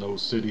videos from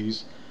those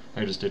cities.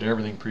 I just did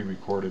everything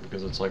pre-recorded,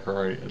 because it's like,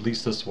 alright, at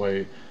least this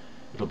way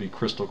it'll be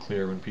crystal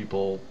clear when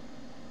people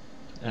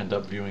end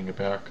up viewing it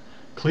back.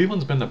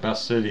 Cleveland's been the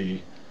best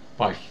city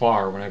by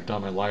far when I've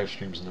done my live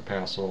streams in the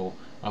past, so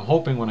I'm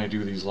hoping when I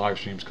do these live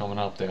streams coming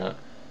up that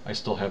I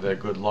still have that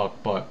good luck.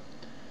 But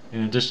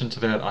in addition to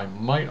that, I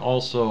might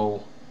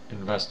also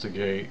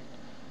investigate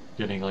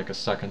getting like a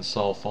second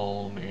cell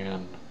phone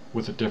and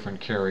with a different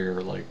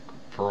carrier like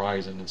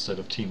Verizon instead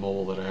of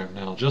T-Mobile that I have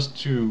now, just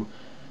to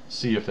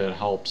see if that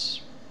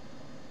helps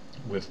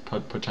with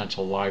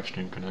potential live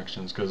stream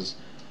connections, because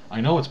I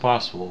know it's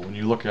possible. When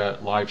you look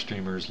at live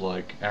streamers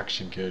like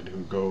Action Kid,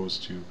 who goes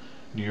to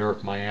New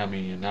York,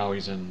 Miami, and now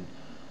he's in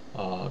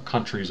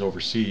countries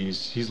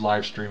overseas, he's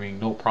live streaming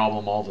no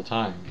problem all the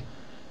time.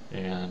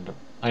 And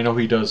I know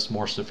he does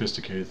more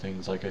sophisticated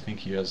things, like I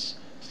think he has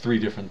 3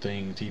 different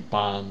things. He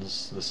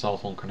bonds the cell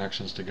phone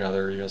connections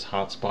together, he has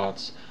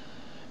hotspots.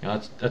 You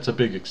know, that's a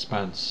big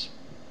expense,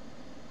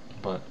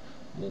 but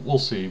we'll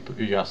see. But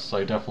yes,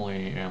 I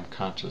definitely am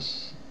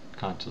conscious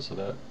of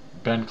that.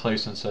 Ben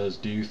Clayson says,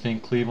 do you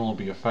think Cleveland will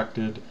be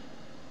affected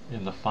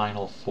in the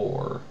Final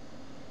Four?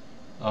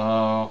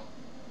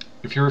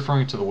 If you're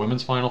referring to the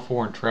women's Final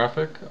Four in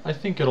traffic, I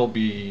think it'll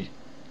be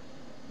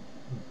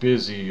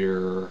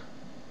busier,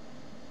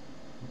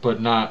 but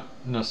not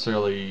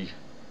necessarily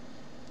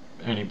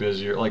any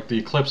busier. Like the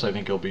Eclipse, I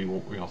think it'll be,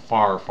 you know,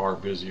 far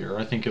busier.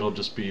 I think it'll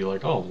just be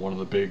like, oh, one of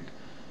the big,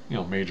 you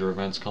know, major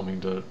events coming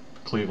to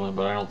Cleveland,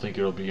 but I don't think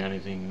it'll be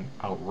anything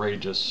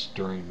outrageous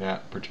during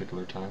that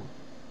particular time.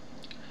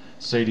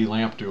 Sadie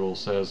Lampduel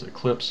says,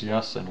 Eclipse,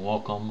 yes, and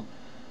welcome.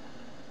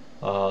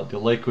 The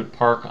Lakewood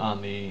Park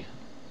on the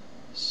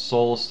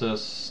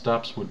Solstice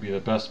steps would be the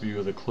best view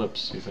of the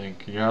Eclipse, you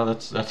think? Yeah,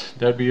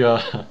 that'd be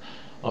a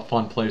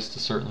fun place to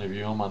certainly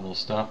view them on those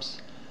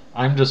steps.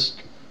 I'm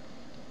just,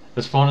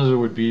 as fun as it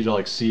would be to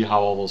like see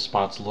how all those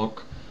spots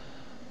look,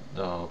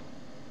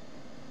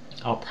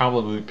 I'll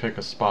probably pick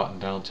a spot in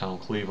downtown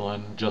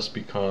Cleveland just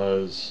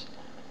because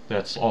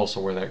that's also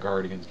where that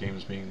Guardians game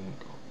is being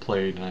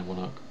played, and I want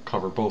to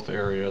cover both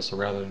areas. So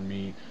rather than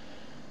me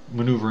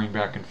maneuvering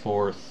back and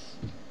forth,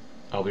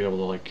 I'll be able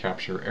to like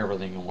capture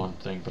everything in one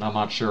thing. But I'm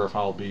not sure if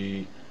I'll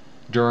be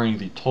during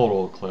the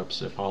total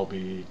eclipse, if I'll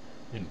be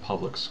in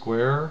Public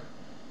Square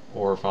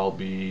or if I'll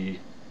be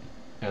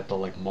at the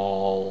like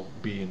Mall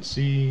B and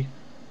C,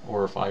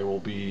 or if I will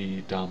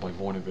be down by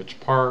Voinovich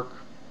Park,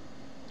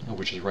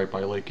 which is right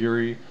by Lake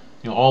Erie.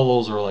 You know, all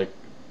those are like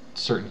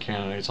certain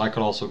candidates. I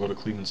could also go to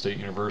Cleveland State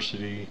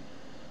University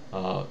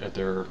at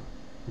their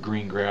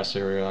green grass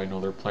area. I know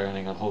they're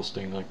planning on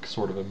hosting like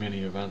sort of a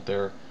mini event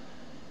there.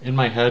 In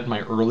my head,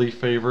 my early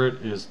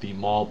favorite is the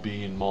Mall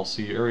B and Mall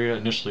C area.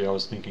 Initially I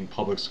was thinking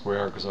Public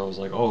Square because I was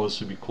like, oh, this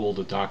would be cool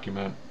to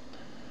document,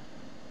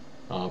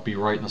 be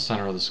right in the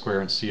center of the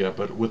square and see it.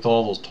 But with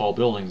all those tall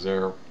buildings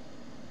there,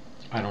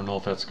 I don't know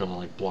if that's going to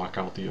like block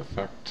out the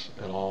effect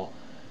at all.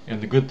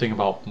 And the good thing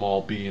about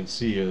Mall B and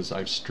C is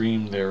I've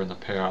streamed there in the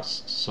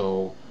past,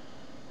 so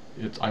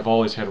I've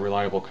always had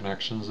reliable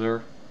connections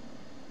there.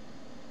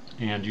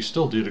 And you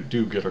still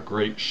do get a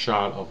great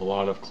shot of a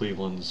lot of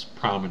Cleveland's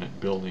prominent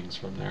buildings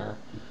from there.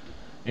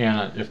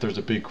 And if there's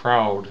a big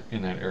crowd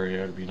in that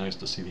area, it'd be nice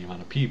to see the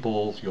amount of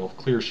people. You'll have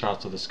clear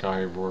shots of the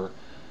sky everywhere.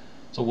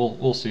 So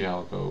we'll see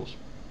how it goes.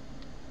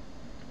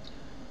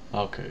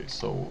 Okay,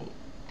 so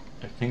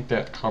I think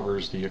that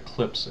covers the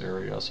eclipse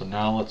area. So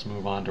now let's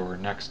move on to our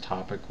next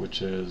topic,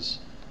 which is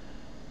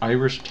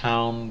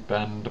Irishtown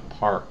Bend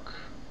Park.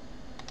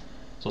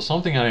 So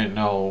something I didn't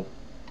know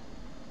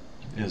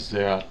is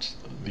that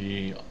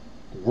the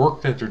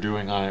work that they're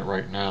doing on it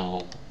right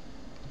now,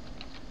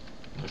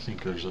 I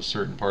think there's a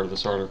certain part of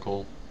this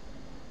article.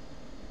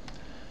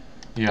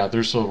 Yeah,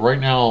 so right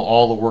now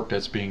all the work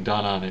that's being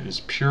done on it is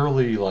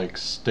purely like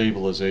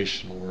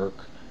stabilization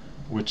work,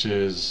 which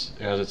is,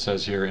 as it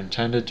says here,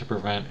 intended to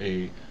prevent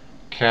a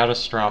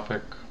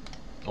catastrophic,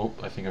 oh,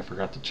 I think I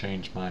forgot to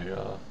change my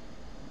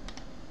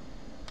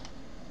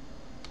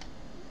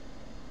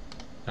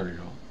there you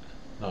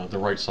go. The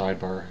right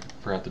sidebar,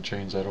 forgot to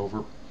change that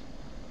over.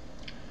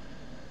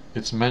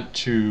 It's meant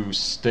to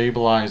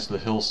stabilize the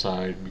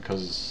hillside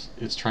because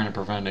it's trying to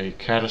prevent a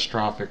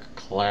catastrophic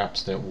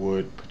collapse that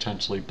would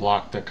potentially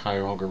block the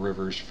Cuyahoga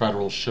River's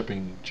federal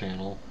shipping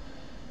channel.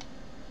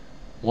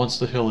 Once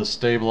the hill is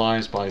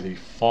stabilized by the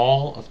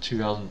fall of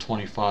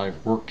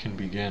 2025, work can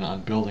begin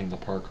on building the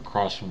park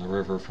across from the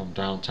river from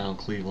downtown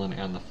Cleveland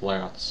and the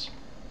flats.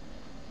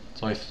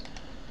 So I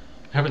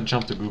haven't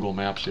jumped to Google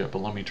Maps yet, but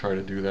let me try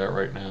to do that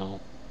right now.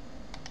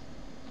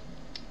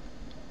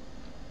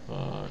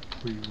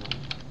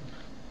 Cleveland.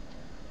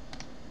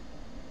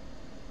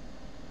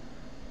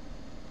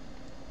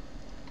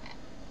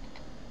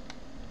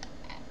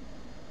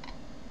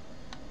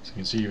 So you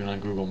can see even on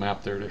Google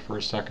Map there for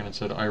a second it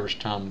said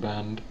Irishtown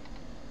Bend.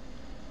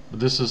 But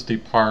this is the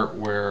part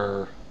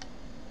where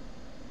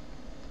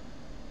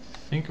I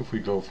think if we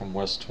go from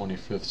West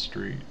 25th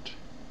Street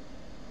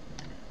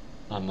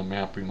on the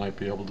map we might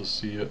be able to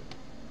see it.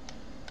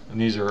 And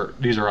these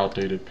are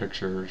outdated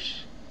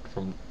pictures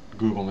from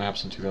Google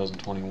Maps in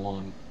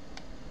 2021.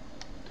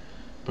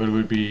 But it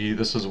would be,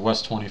 this is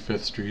West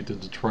 25th Street, the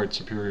Detroit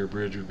Superior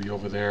Bridge would be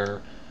over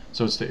there.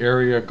 So it's the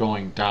area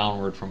going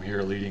downward from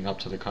here leading up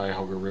to the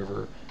Cuyahoga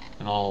River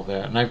and all of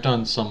that. And I've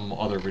done some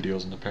other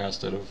videos in the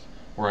past that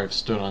where I've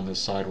stood on this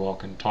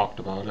sidewalk and talked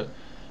about it.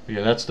 But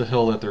yeah, that's the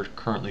hill that they're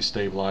currently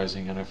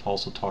stabilizing, and I've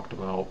also talked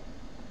about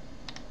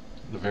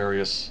the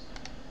various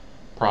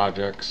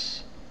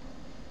projects.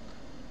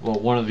 Well,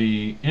 one of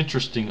the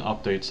interesting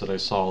updates that I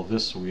saw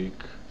this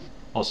week,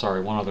 oh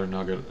sorry, one other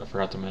nugget I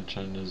forgot to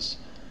mention is,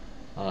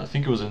 I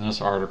think it was in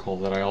this article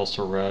that I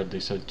also read, they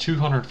said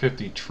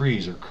 250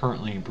 trees are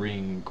currently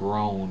being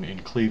grown in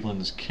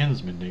Cleveland's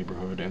Kinsman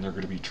neighborhood, and they're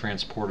going to be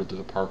transported to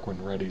the park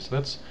when ready.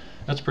 So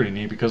that's pretty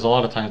neat, because a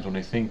lot of times when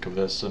I think of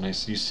this and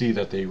you see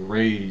that they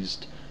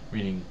raised,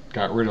 meaning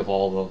got rid of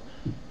all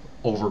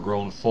the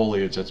overgrown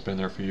foliage that's been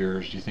there for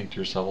years, you think to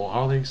yourself, well,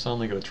 how are they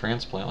suddenly going to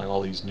transplant like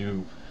all this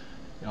new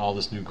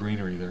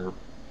greenery there?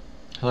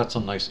 Well, that's a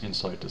nice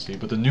insight to see.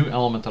 But the new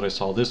element that I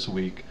saw this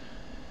week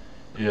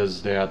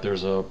is that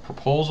there's a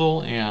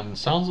proposal and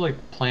sounds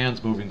like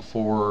plans moving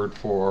forward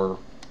for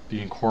the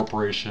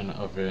incorporation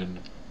of an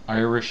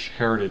Irish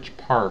Heritage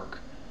Park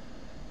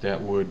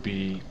that would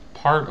be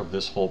part of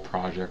this whole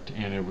project,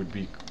 and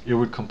it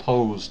would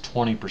compose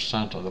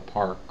 20% of the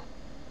park,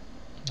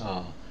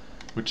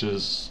 which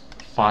is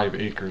 5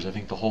 acres. I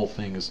think the whole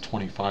thing is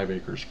 25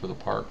 acres for the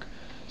park.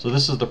 So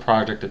this is the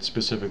project that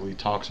specifically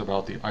talks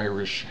about the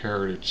Irish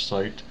Heritage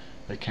Site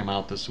that came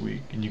out this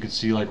week, and you can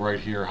see like right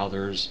here how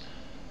there's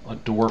a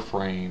door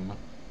frame,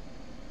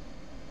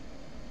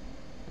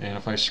 and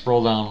if I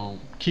scroll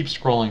down, keep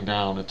scrolling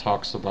down, it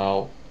talks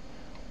about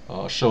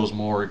shows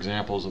more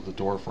examples of the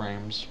door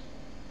frames.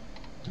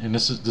 And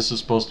this is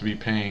supposed to be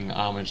paying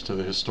homage to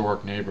the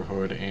historic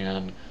neighborhood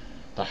and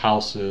the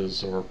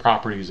houses or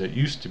properties that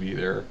used to be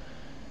there.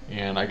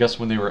 And I guess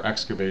when they were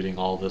excavating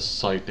all this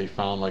site, they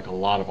found like a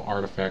lot of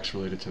artifacts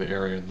related to the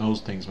area, and those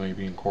things may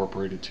be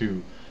incorporated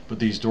too. But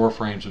these door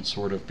frames would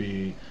sort of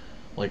be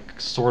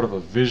like sort of a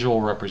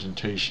visual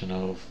representation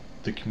of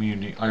the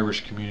community,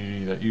 Irish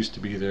community that used to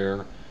be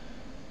there.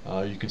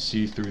 You can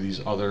see through these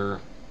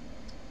other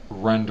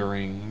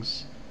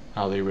renderings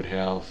how they would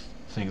have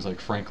things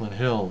like Franklin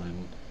Hill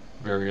and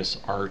various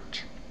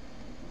art,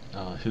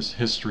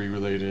 history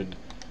related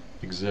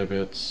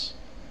exhibits,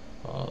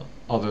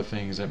 other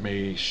things that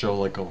may show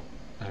like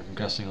I'm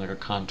guessing like a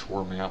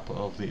contour map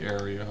of the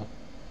area.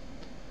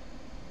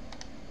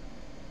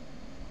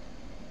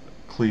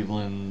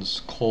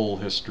 Cleveland's coal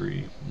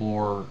history,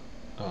 more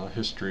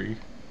history,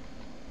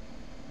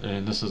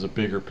 and this is a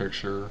bigger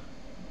picture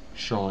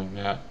showing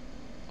that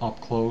up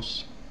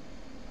close.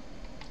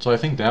 So I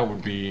think that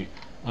would be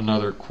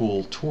another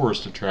cool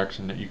tourist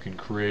attraction that you can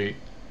create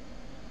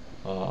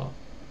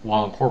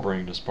while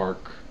incorporating this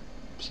park.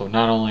 So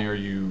not only are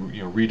you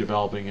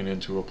redeveloping it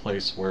into a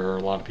place where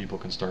a lot of people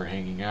can start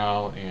hanging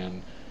out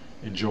and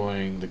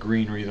enjoying the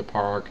greenery of the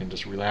park and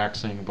just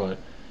relaxing, but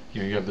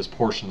you have this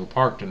portion of the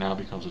park that now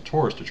becomes a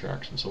tourist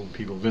attraction. So when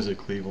people visit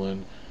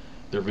Cleveland,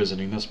 they're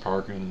visiting this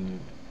park, and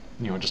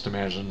just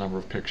imagine the number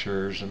of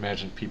pictures.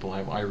 Imagine people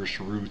have Irish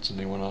roots and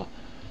they want to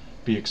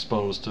be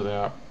exposed to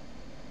that.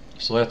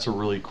 So that's a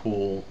really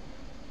cool,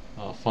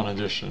 fun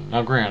addition.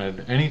 Now,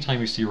 granted,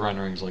 anytime you see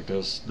renderings like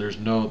this, there's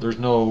no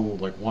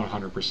like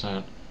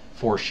 100%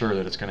 for sure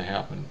that it's going to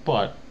happen,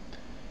 but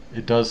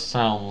it does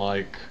sound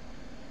like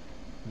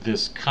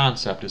this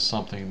concept is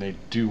something they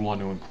do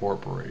want to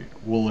incorporate.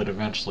 Will it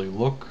eventually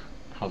look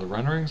how the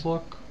renderings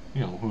look?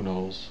 Who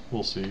knows?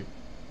 We'll see.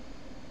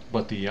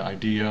 But the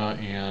idea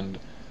and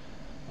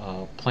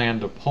plan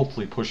to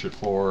hopefully push it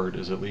forward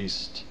is at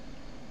least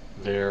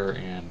there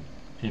and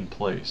in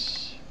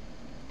place.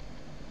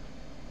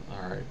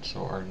 Alright,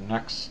 so our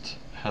next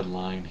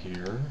headline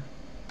here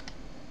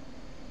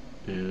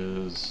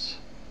is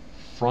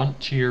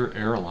Frontier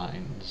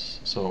Airlines.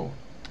 So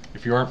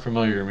if you aren't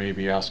familiar, you may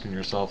be asking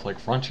yourself, like,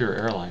 Frontier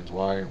Airlines,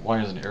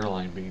 why is an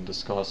airline being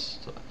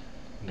discussed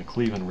in a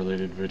Cleveland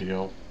related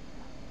video?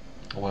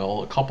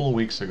 Well, a couple of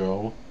weeks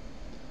ago,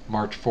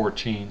 March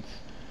 14th,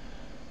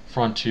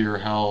 Frontier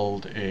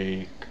held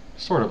a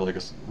sort of like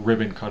a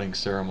ribbon cutting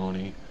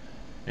ceremony,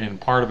 and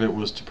part of it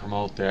was to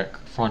promote that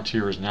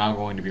Frontier is now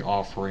going to be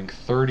offering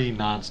 30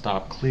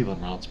 nonstop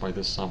Cleveland routes by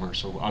this summer.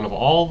 So out of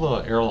all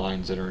the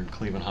airlines that are in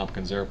Cleveland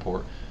Hopkins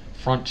Airport,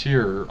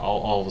 Frontier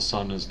all of a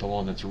sudden is the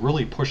one that's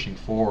really pushing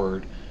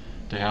forward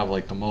to have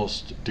like the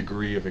most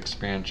degree of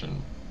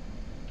expansion.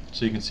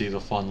 So you can see the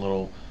fun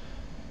little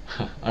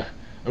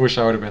I wish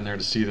I would have been there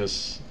to see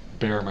this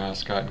bear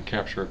mascot and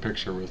capture a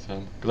picture with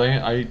him,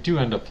 because I do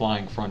end up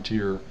flying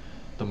Frontier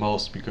the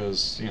most,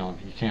 because you know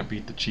you can't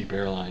beat the cheap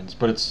airlines,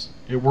 but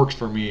it works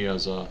for me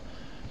as a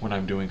when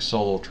I'm doing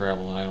solo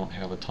travel and I don't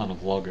have a ton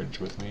of luggage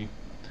with me.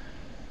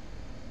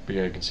 But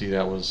yeah, you can see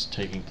that was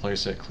taking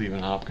place at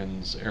Cleveland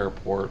Hopkins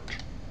Airport,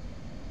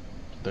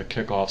 the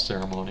kickoff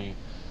ceremony.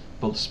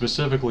 But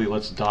specifically,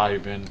 let's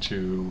dive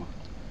into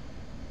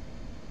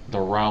the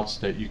routes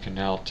that you can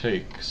now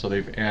take. So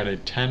they've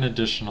added 10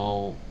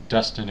 additional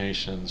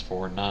destinations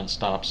for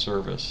nonstop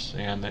service,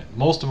 and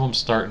most of them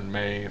start in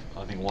May.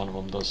 I think one of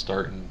them does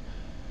start in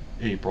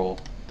April.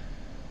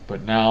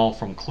 But now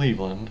from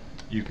Cleveland,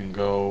 you can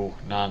go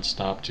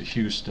nonstop to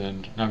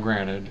Houston. Now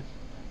granted,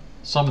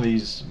 some of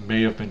these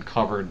may have been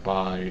covered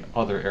by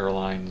other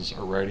airlines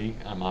already.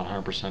 I'm not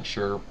 100%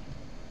 sure.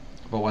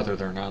 But whether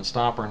they're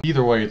nonstop or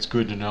either way, it's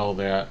good to know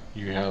that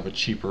you have a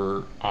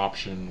cheaper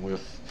option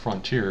with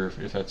Frontier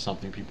if that's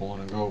something people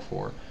want to go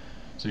for.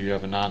 So you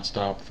have a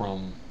nonstop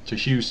to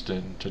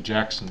Houston, to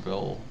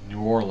Jacksonville,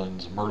 New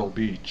Orleans, Myrtle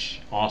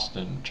Beach,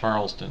 Austin,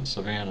 Charleston,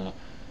 Savannah,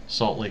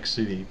 Salt Lake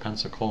City,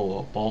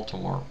 Pensacola,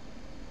 Baltimore,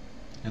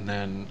 and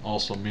then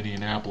also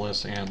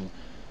Minneapolis and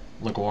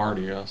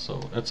LaGuardia.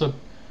 So that's a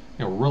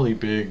really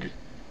big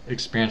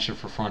expansion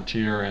for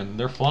Frontier, and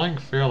they're flying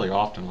fairly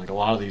often. Like a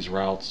lot of these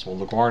routes, well,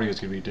 LaGuardia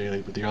is going to be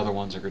daily, but the other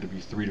ones are going to be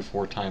 3 to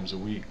 4 times a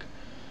week.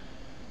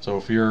 So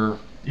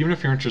even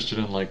if you're interested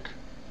in like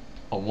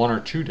a 1 or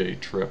 2 day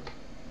trip,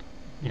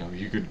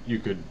 you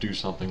could do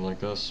something like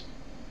this.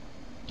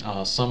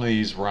 Some of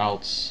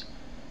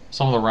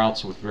the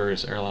routes with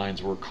various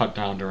airlines were cut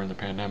down during the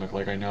pandemic.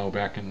 Like I know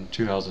back in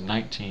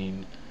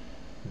 2019,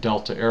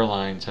 Delta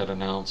Airlines had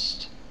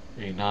announced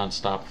a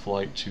non-stop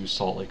flight to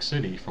Salt Lake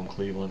City from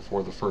Cleveland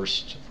for the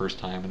first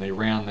time, and they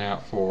ran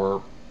that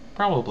for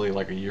probably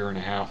like a year and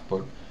a half.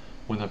 But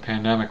when the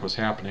pandemic was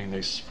happening,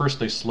 they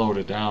slowed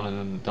it down, and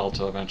then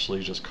Delta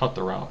eventually just cut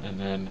the route,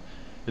 and then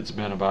it's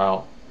been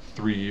about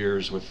 3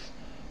 years with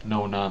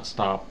no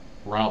non-stop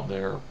route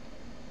there,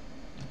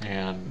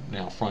 and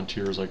now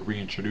Frontier is like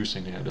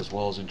reintroducing it, as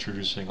well as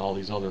introducing all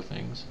these other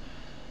things.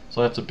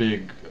 So that's a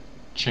big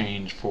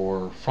change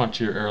for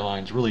Frontier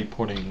Airlines, really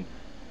putting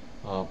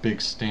a big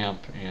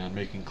stamp and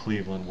making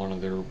Cleveland one of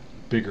their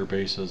bigger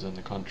bases in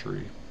the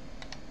country.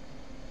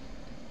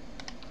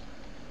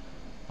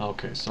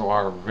 Okay, so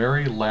our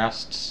very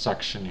last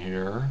section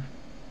here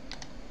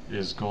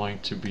is going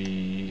to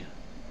be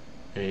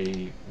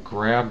a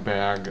grab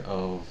bag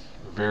of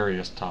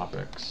various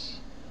topics.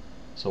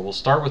 So we'll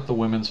start with the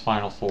women's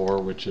Final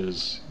Four, which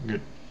is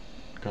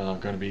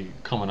going to be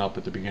coming up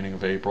at the beginning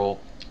of April.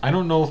 I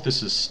don't know if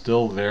this is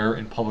still there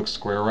in Public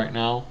Square right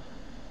now,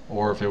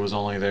 or if it was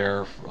only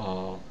there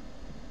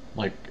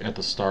like at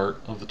the start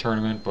of the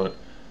tournament, but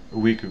a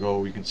week ago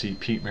we can see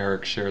Pete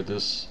Merrick shared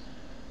this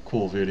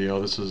cool video.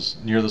 This is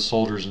near the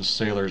Soldiers and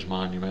Sailors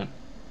Monument,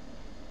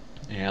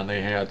 and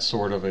they had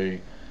sort of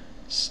a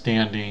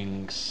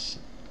standing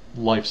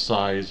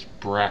life-size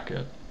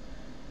bracket.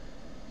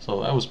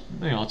 So that was,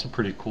 it's a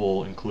pretty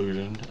cool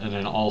inclusion. And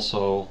then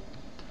also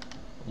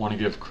want to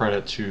give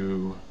credit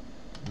to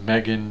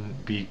Megan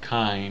Be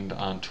Kind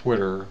on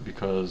Twitter,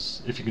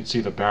 because if you can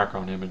see the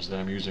background image that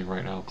I'm using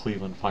right now,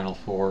 Cleveland Final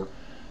Four,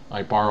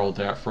 I borrowed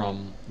that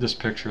from this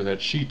picture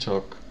that she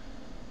took.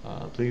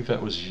 I believe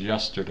that was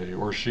yesterday,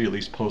 or she at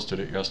least posted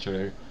it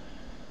yesterday.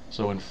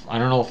 So I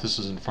don't know if this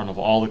is in front of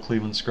all the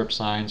Cleveland script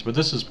signs, but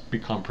this has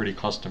become pretty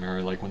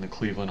customary, like when the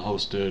Cleveland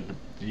hosted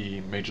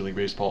the Major League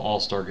Baseball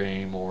All-Star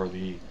Game, or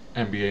the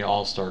NBA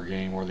All-Star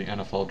Game, or the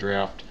NFL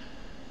Draft.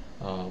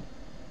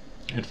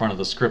 In front of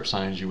the script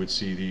signs you would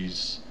see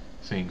these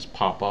things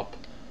pop up.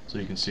 So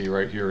you can see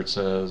right here it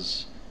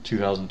says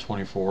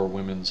 2024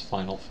 Women's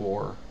Final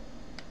Four,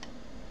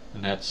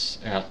 and that's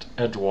at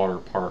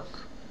Edgewater Park.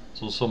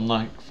 So some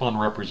nice fun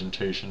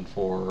representation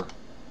for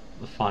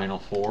the Final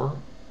Four.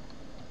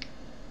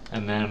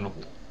 And then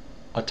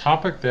a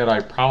topic that I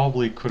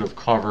probably could have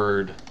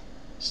covered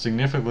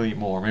significantly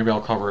more, maybe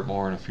I'll cover it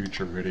more in a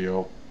future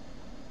video,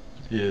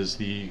 is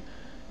the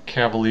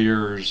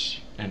Cavaliers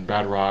and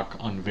Bedrock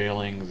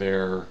unveiling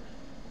their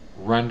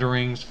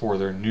renderings for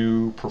their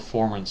new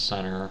performance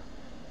center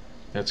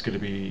that's going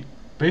to be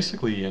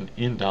basically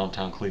in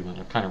downtown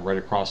Cleveland, kind of right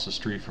across the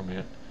street from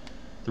it.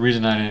 The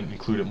reason I didn't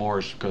include it more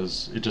is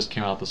because it just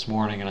came out this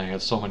morning and I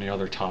had so many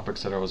other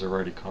topics that I was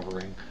already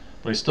covering.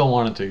 But I still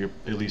wanted to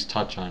at least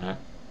touch on it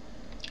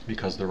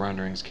because the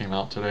renderings came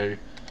out today.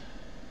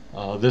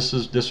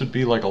 This would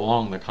be like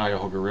along the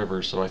Cuyahoga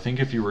River, so I think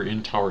if you were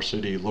in Tower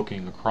City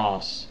looking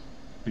across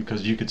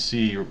because you could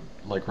see,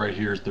 like right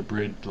here is the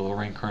bridge, the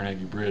Lorraine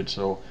Carnegie Bridge.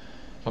 So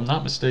if I'm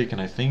not mistaken,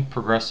 I think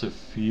Progressive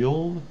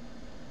Field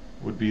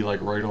would be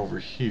like right over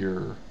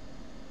here,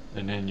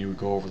 and then you would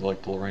go over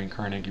like the Lorraine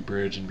Carnegie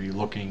Bridge and be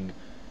looking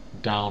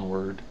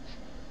downward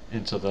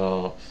into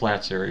the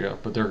flats area.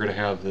 But they're going to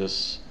have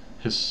this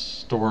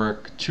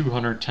historic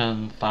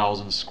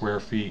 210,000 square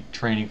feet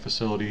training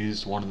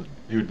facilities.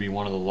 It would be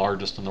one of the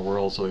largest in the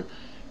world. So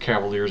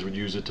Cavaliers would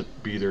use it to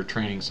be their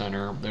training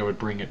center. They would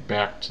bring it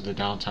back to the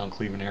downtown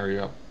Cleveland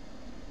area,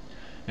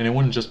 and it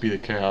wouldn't just be the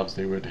Cavs.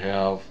 They would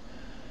have,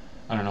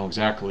 I don't know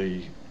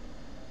exactly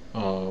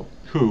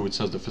who. It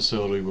says the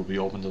facility will be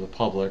open to the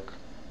public,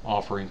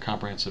 offering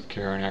comprehensive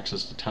care and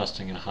access to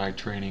testing and high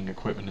training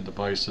equipment and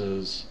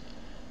devices.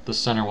 The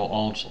center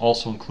will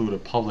also include a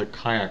public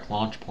kayak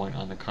launch point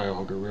on the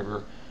Cuyahoga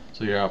River.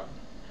 So yeah,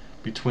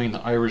 between the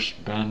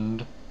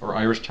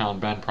Irishtown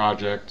Bend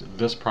project,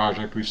 this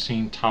project, we've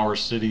seen Tower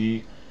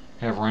City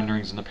have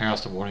renderings in the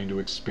past of wanting to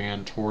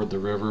expand toward the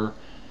river.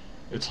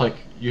 It's like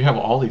you have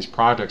all these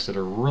projects that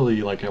are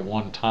really like at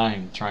one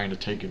time trying to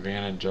take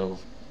advantage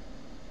of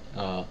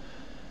the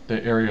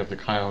area of the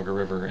Cuyahoga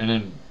River. And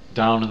then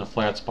down in the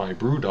flats by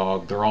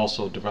Brewdog, they're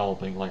also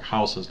developing like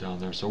houses down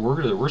there. So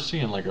we're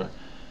seeing like a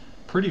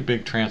pretty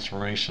big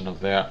transformation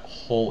of that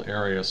whole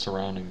area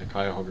surrounding the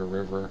Cuyahoga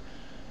River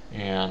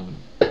and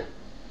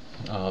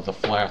the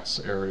flats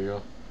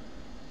area.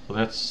 So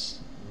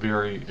that's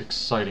very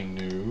exciting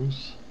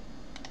news.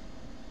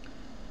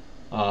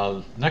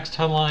 Next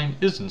headline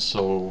isn't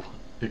so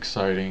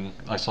exciting.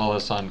 I saw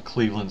this on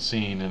Cleveland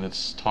Scene, and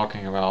it's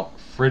talking about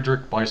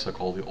Fridrich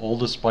Bicycle, the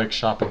oldest bike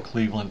shop in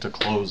Cleveland, to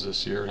close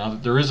this year. Now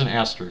there is an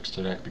asterisk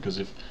to that, because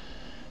if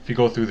you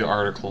go through the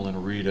article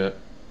and read it,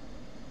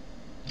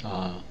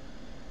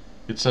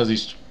 it says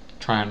he's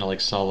trying to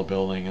like sell the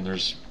building, and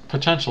there's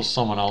potential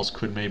someone else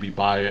could maybe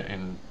buy it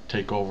and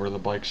take over the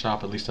bike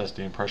shop. At least that's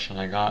the impression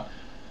I got.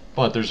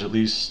 But there's at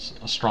least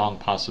a strong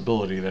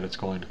possibility that it's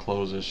going to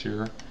close this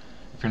year.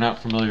 If you're not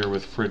familiar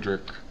with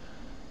Fridrich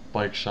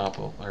Bike Shop,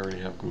 I already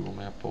have Google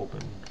Map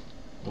open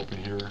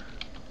here.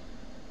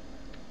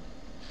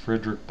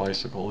 Fridrich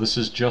Bicycle. This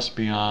is just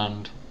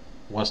beyond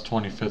West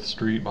 25th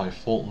Street by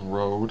Fulton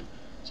Road.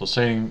 So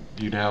saying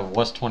you'd have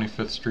West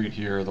 25th Street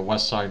here, the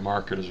West Side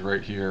Market is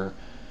right here,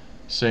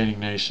 St.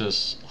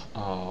 Ignatius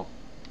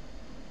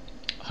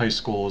High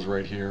School is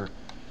right here,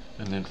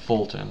 and then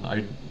Fulton.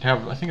 I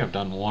think I've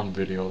done one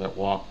video that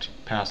walked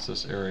past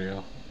this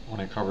area when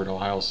I covered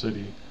Ohio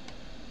City.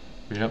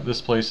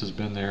 This place has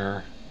been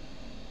there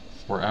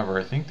forever.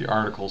 I think the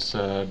article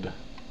said,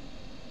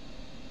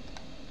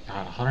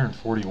 God,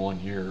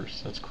 141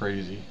 years. That's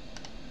crazy.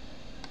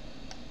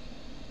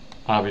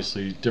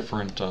 Obviously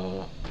different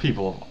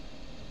people have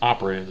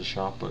operated the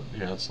shop, but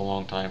yeah, it's a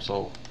long time.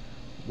 So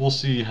we'll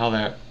see how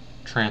that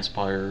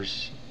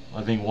transpires.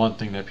 I think one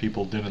thing that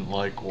people didn't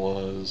like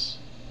was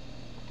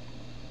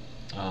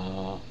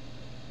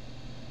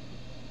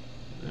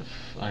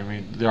I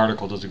mean, the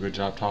article does a good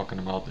job talking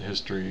about the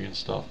history and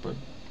stuff, but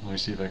let me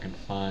see if I can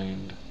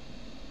find.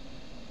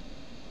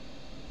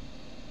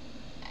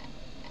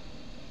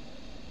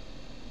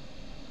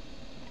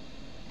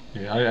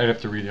 Yeah, I'd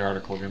have to read the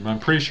article again, but I'm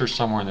pretty sure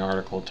somewhere in the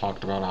article it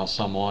talked about how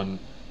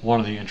one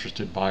of the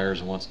interested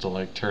buyers wants to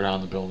like tear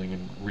down the building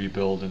and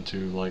rebuild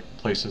into like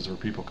places where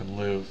people can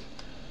live.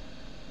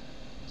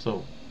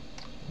 So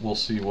we'll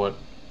see what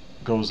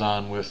goes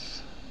on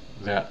with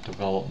that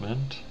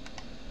development.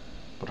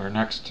 But our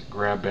next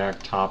grab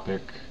bag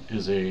topic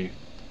is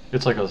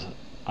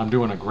I'm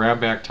doing a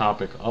grab bag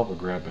topic of a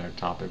grab bag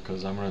topic,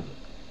 because I'm going to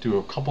do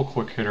a couple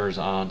quick hitters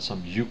on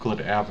some Euclid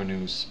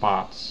Avenue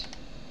spots.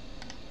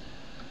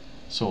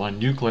 So on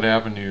Euclid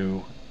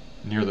Avenue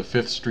near the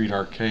 5th Street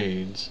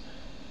arcades,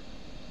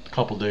 a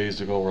couple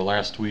days ago or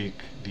last week,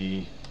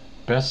 the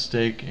Best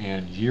Steak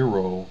and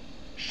Gyro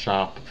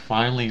shop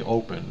finally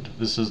opened.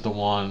 This is the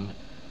one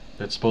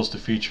that's supposed to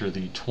feature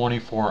the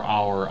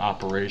 24-hour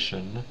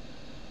operation.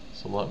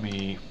 So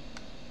if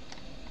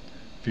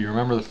you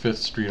remember the 5th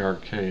Street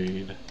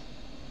Arcade,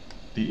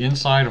 the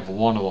inside of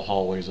one of the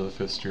hallways of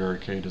the 5th Street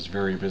Arcade is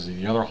very busy.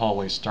 The other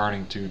hallway is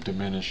starting to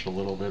diminish a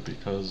little bit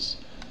because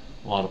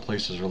a lot of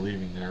places are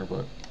leaving there,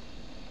 but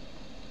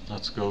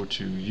let's go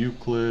to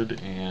Euclid,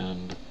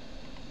 and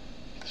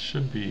it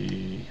should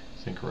be,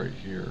 I think, right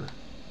here.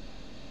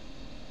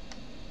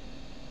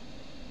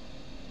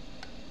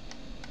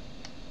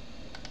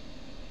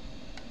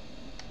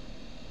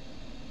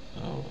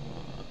 Oh,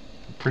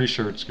 I'm pretty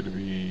sure it's going to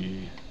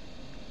be,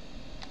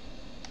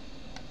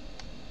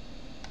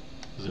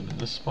 is it in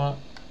this spot?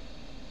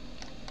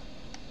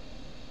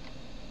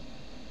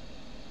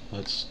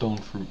 That's Stone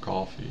Fruit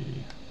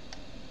Coffee.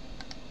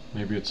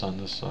 Maybe it's on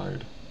this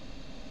side.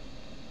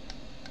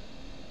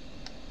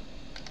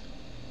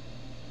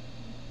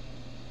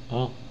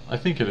 Oh, I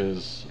think it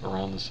is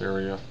around this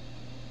area.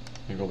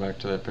 Let me go back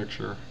to that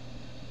picture.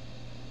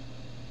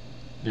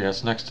 Yeah,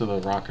 it's next to the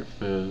Rocket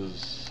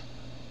Fizz.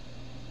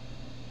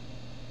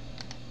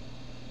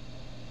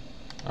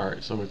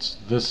 Alright, so it's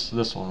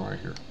this one right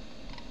here.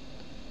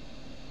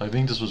 I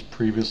think this was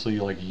previously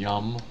like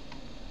Yum,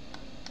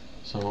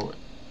 So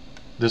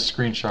this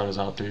screenshot is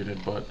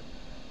outdated, but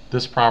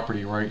this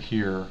property right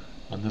here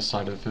on this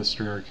side of the Fifth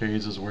Street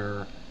Arcades is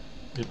where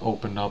it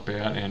opened up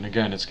at, and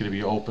again, it's going to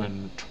be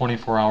open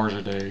 24 hours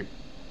a day.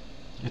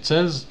 It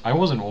says, I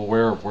wasn't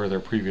aware of where their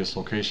previous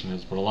location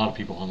is, but a lot of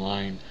people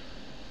online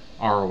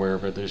are aware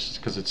of it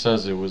because it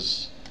says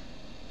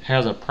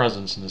has a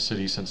presence in the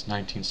city since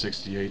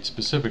 1968,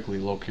 specifically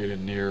located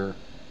near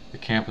the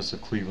campus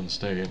of Cleveland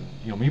State. And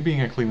you know, me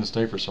being at Cleveland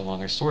State for so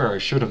long, I swear I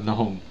should have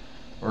known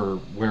or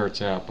where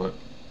it's at, but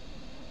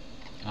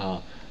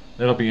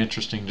that'll be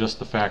interesting, just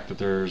the fact that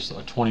there's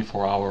a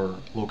 24-hour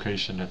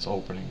location that's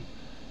opening.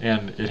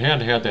 And it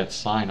had that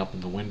sign up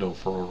in the window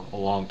for a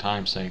long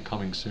time saying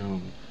coming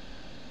soon.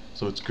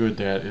 So it's good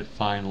that it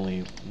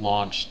finally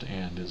launched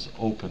and is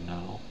open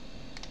now.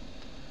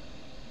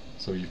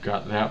 So you've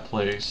got that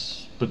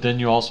place, but then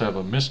you also have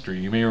a mystery.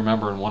 You may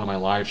remember in one of my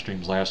live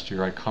streams last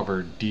year I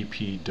covered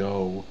DP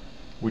Doe,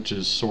 which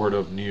is sort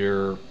of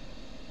near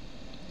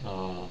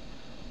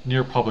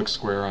Public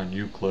Square on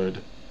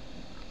Euclid.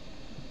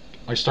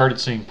 I started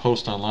seeing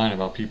posts online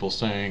about people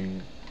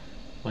saying,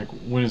 like,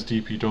 when is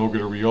DP Doe going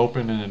to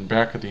reopen? And then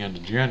back at the end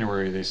of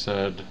January they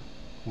said,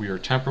 we are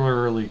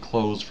temporarily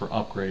closed for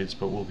upgrades,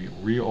 but we'll be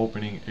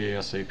reopening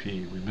ASAP.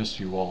 We miss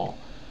you all.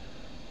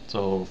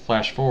 So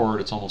flash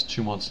forward, it's almost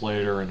 2 months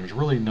later, and there's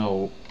really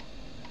no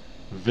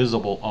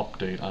visible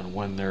update on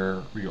when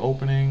they're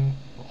reopening.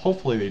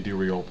 Hopefully they do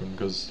reopen,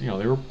 because you know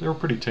they were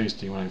pretty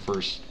tasty when I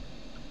first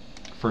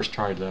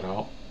tried that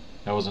out.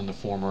 That was in the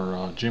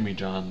former Jimmy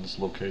John's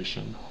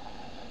location.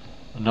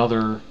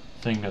 Another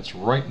thing that's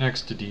right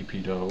next to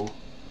DP Doe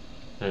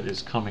that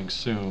is coming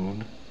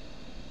soon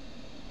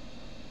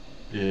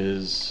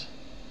is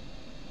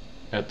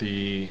at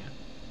the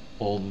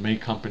old May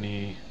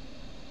Company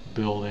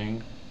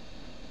building,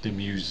 the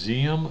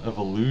Museum of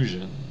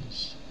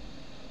Illusions.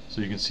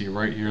 So you can see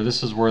right here,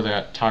 this is where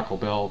that Taco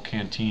Bell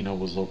cantina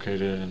was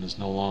located and is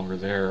no longer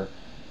there,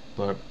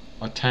 but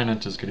a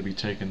tenant is going to be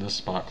taking this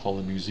spot called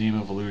the Museum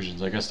of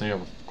Illusions. I guess they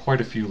have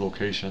quite a few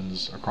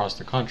locations across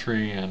the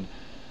country, and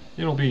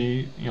it'll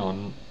be, you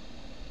know,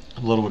 a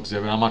little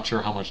exhibit. I'm not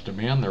sure how much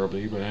demand there will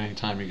be, but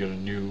anytime you get a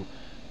new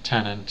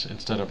tenant,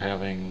 instead of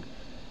having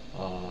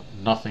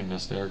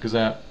nothingness there, because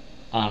that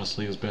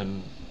honestly has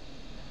been,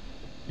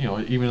 you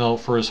know, even though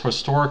for as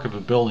historic of a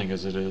building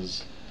as it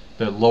is,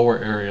 that lower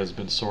area has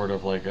been sort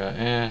of like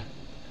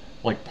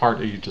like part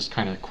that you just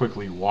kind of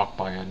quickly walk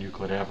by on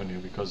Euclid Avenue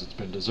because it's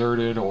been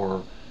deserted,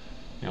 or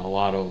you know, a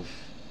lot of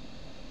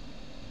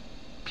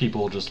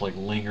people just like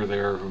linger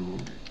there who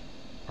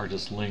are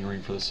just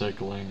lingering for the sake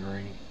of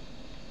lingering.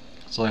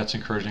 So that's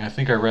encouraging. I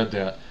think I read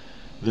that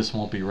this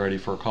won't be ready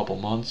for a couple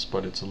months,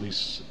 but it's at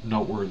least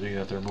noteworthy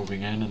that they're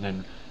moving in. And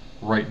then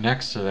right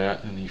next to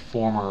that, in the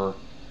former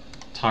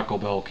Taco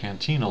Bell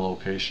Cantina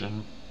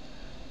location,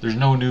 there's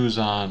no news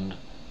on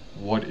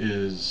what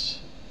is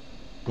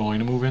going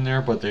to move in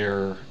there, but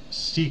they're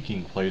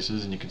seeking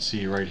places. And you can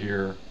see right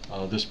here,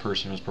 this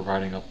person was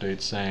providing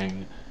updates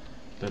saying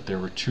that there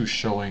were 2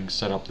 showings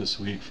set up this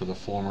week for the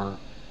former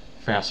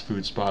fast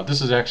food spot.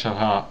 This is actually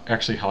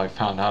how I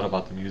found out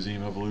about the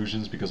Museum of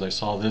Illusions, because I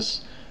saw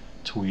this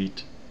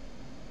tweet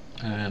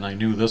and I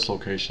knew this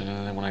location,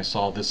 and then when I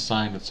saw this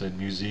sign that said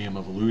Museum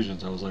of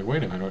Illusions, I was like,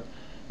 wait a minute,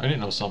 I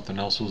didn't know something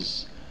else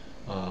was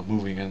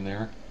moving in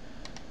there.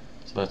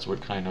 So that's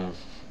what kind of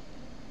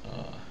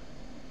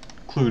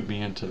clued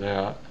me into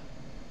that.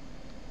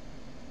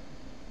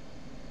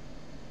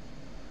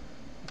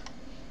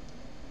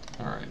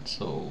 Alright,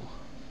 so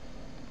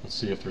let's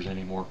see if there's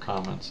any more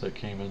comments that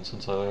came in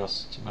since I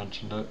last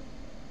mentioned it.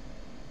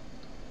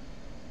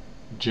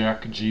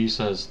 Jack G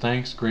says,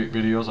 thanks, great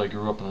videos. I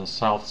grew up on the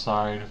south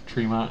side of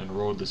Tremont and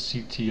rode the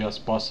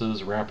CTS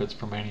buses, Rapids,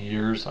 for many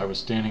years. I was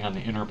standing on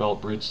the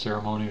Interbelt Bridge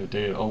ceremony the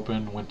day it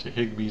opened, went to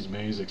Higbee's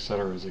Maze,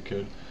 etc. as a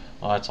kid.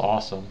 That's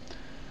awesome.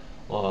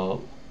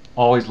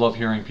 Always love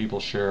hearing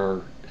people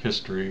share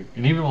history,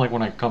 and even like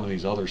when I come to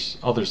these other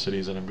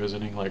cities that I'm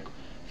visiting, like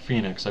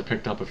Phoenix, I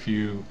picked up a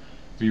few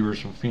viewers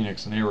from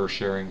Phoenix and they were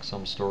sharing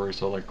some story,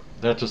 so like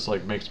that just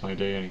like makes my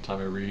day anytime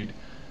I read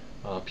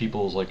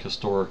people's like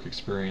historic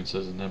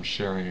experiences and them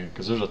sharing it,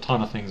 because there's a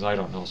ton of things I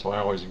don't know, so I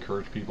always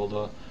encourage people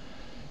to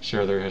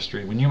share their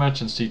history. When you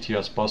mentioned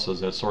CTS buses,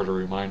 that sort of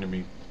reminded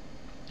me,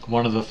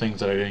 one of the things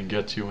that I didn't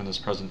get to in this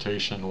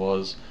presentation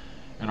was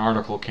an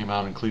article came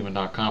out in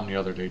Cleveland.com the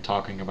other day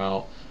talking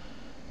about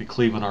the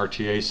Cleveland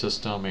RTA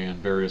system and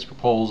various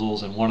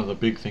proposals, and one of the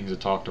big things it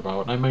talked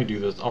about, and I may do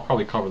this, I'll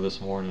probably cover this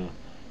more in a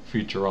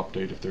future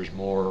update if there's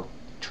more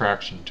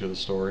traction to the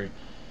story,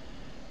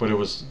 but it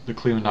was the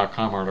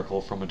Cleveland.com article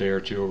from a day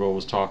or two ago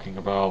was talking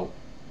about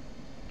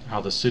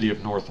how the city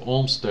of North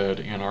Olmsted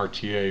and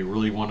RTA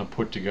really want to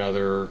put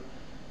together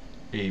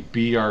a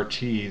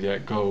BRT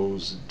that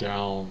goes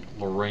down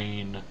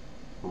Lorraine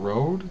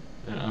Road,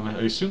 and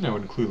I assume that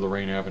would include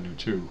Lorraine Avenue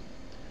too.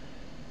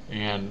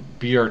 And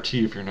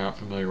BRT, if you're not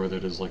familiar with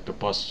it, is like the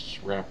bus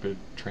rapid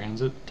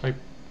transit type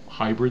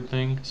hybrid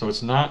thing. So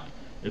it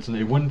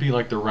wouldn't be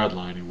like the red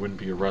line. It wouldn't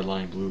be a red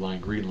line, blue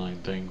line, green line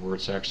thing where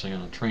it's actually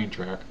on a train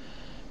track.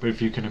 But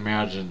if you can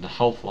imagine the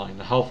Health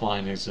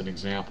Line is an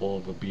example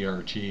of a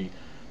BRT.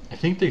 I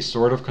think they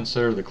sort of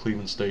consider the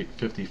Cleveland State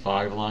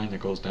 55 line that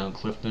goes down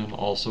Clifton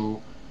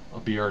also a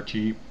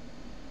BRT.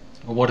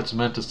 And what it's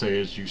meant to say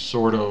is you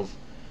sort of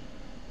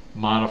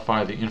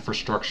modify the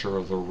infrastructure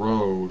of the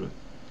road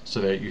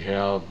so that you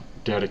have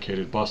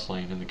dedicated bus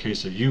lane. In the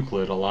case of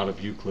Euclid, a lot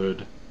of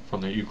Euclid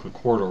from the Euclid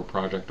corridor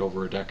project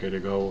over a decade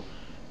ago,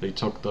 they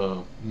took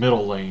the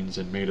middle lanes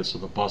and made it so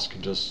the bus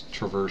can just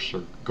traverse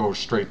or go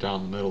straight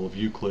down the middle of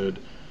Euclid,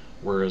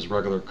 whereas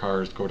regular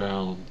cars go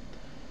down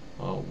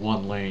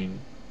one lane.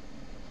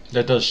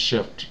 That does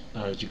shift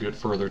as you get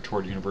further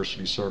toward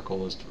University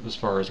Circle as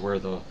far as where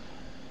the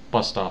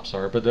bus stops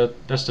are, but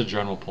that's the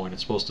general point.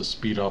 It's supposed to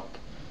speed up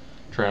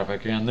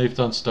traffic, and they've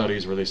done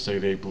studies where they say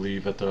they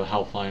believe that the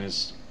Health Line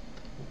has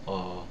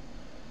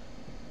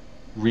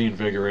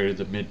reinvigorated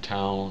the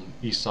Midtown,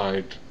 east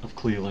side of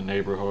Cleveland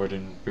neighborhood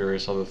and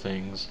various other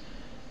things.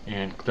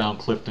 And down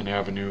Clifton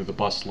Avenue, the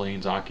bus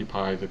lanes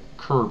occupy the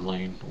curb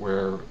lane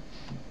where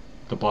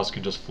the bus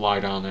can just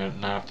fly down that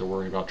and not have to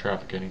worry about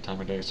traffic any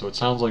time of day. So it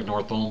sounds like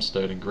North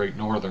Olmsted and Great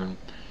Northern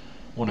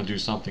want to do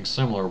something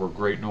similar, where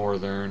Great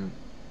Northern,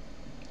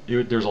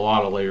 there's a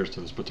lot of layers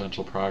to this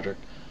potential project,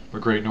 but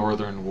Great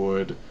Northern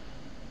would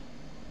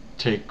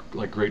take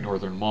like Great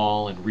Northern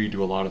Mall and redo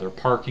a lot of their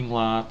parking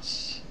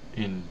lots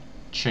and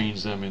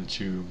change them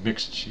into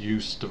mixed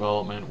use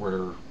development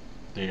where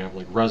they have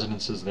like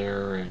residences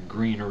there and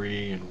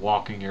greenery and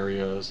walking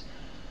areas.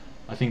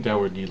 I think that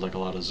would need like a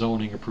lot of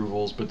zoning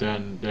approvals, but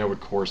then that would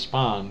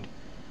correspond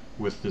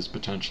with this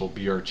potential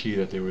BRT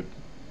that they would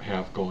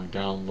have going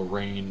down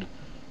Lorraine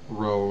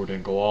Road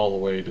and go all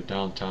the way to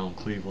downtown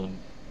Cleveland.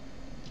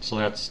 So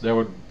that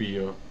would be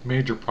a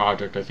major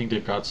project. I think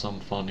they've got some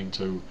funding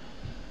to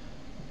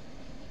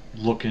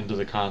look into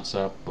the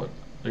concept, but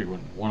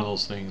one of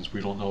those things, we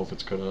don't know if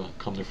it's going to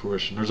come to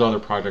fruition. There's other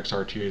projects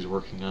RTA is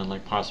working on,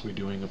 like possibly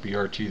doing a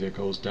BRT that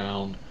goes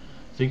down,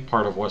 I think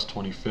part of West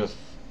 25th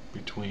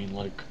between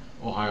like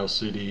Ohio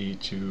City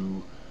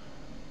to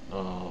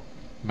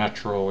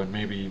Metro and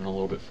maybe even a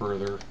little bit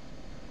further.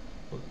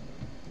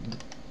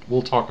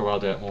 We'll talk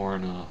about that more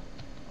in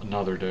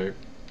another day.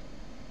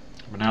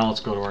 But now let's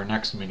go to our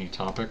next mini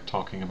topic,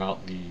 talking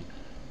about the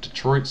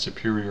Detroit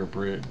Superior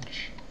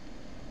Bridge.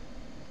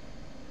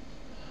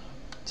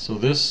 So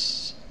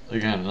this,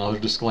 again, another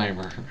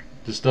disclaimer,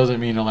 this doesn't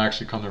mean it'll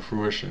actually come to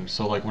fruition.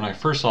 So like when I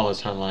first saw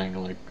this headline,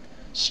 like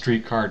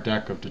streetcar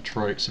deck of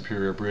Detroit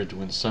Superior Bridge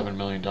wins $7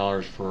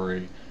 million for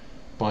a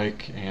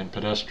bike and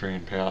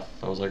pedestrian path,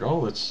 I was like,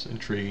 oh, that's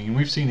intriguing. And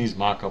we've seen these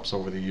mock-ups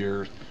over the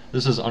years.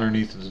 This is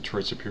underneath the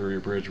Detroit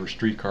Superior Bridge where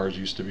streetcars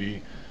used to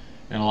be.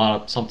 And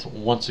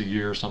once a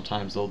year,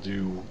 sometimes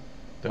they'll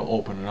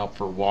open it up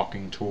for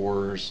walking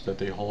tours that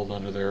they hold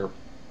under there.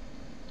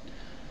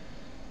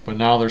 But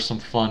now there's some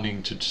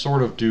funding to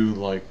sort of do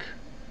like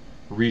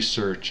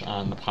research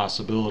on the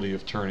possibility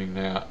of turning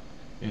that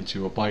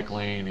into a bike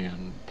lane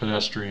and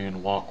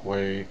pedestrian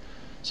walkway.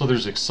 So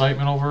there's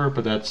excitement over it,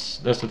 but that's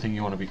the thing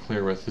you want to be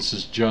clear with. This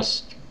is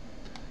just,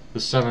 the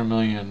 $7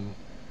 million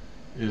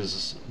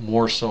is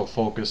more so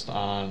focused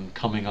on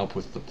coming up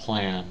with the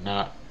plan,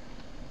 not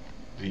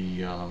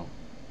the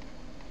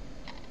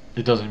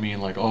it doesn't mean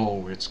like,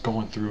 oh, it's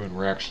going through and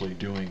we're actually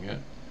doing it.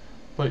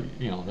 But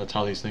that's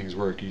how these things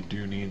work. You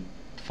do need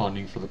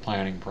funding for the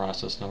planning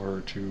process in order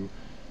to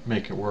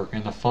make it work.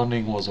 And the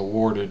funding was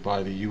awarded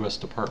by the U.S.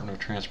 Department of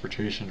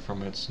Transportation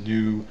from its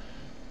new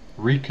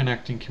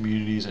Reconnecting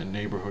Communities and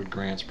Neighborhood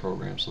Grants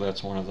program. So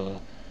that's one of the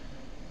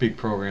big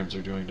programs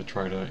they're doing to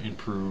try to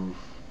improve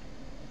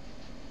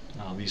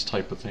these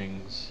type of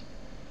things.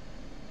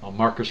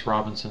 Marcus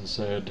Robinson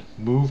said,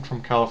 moved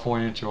from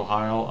California to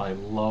Ohio. I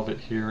love it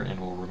here and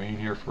will remain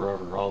here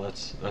forever. Oh,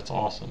 that's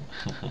awesome.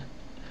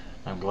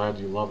 I'm glad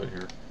you love it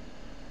here.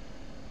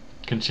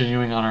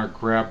 Continuing on our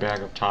grab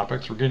bag of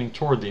topics, we're getting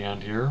toward the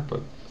end here,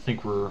 but I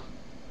think we're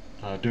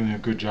doing a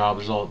good job.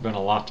 There's been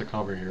a lot to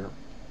cover here,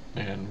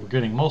 and we're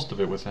getting most of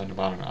it within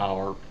about an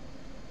hour.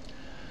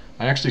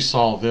 I actually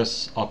saw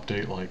this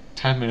update like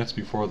 10 minutes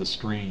before I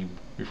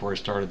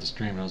started the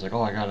stream, and I was like,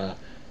 oh, I gotta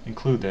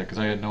include that because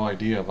I had no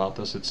idea about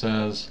this.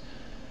 It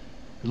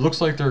looks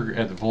like they're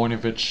at the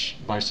Voinovich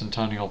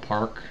Bicentennial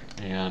Park,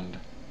 and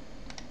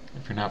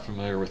if you're not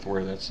familiar with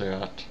where that's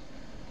at,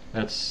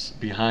 that's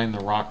behind the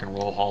Rock and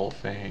Roll Hall of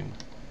Fame.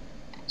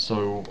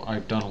 So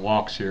I've done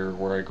walks here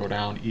where I go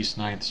down East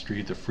 9th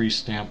Street, the free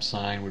stamp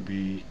sign would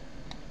be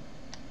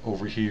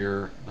over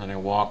here, then I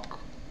walk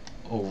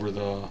over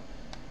the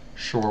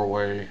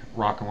Shoreway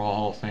Rock and Roll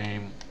Hall of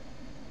Fame,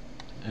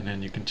 and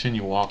then you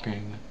continue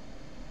walking.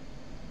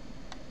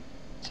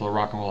 So the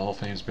Rock and Roll Hall of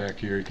Fame's back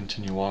here. You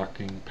continue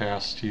walking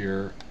past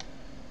here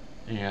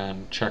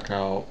and check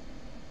out,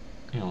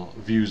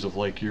 views of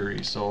Lake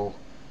Erie. So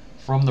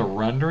from the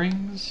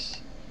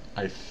renderings,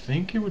 I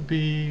think it would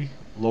be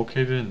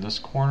located in this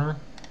corner,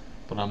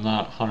 but I'm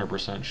not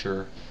 100%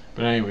 sure.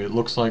 But anyway, it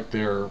looks like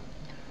they're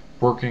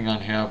working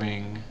on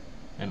having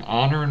an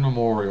honor and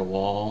memorial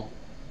wall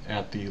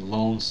at the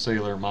Lone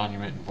Sailor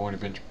Monument in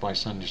Voinovich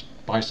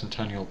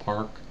Bicentennial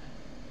Park.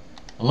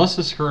 unless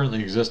this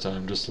currently exists,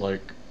 I'm just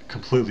like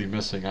completely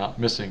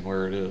missing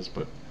where it is.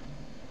 But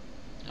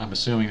I'm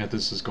assuming that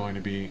this is going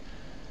to be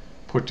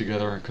put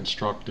together and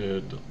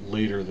constructed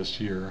later this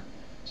year.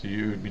 So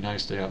it would be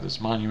nice to have this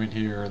monument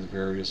here, the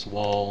various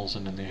walls,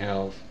 and then they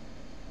have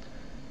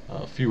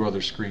a few other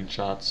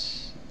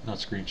screenshots, not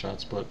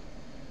screenshots, but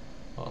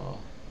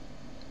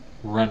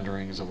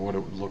renderings of what it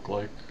would look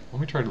like. Let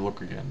me try to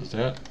look again. Does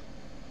that?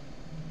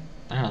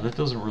 That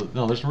doesn't really.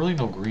 No, there's really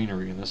no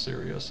greenery in this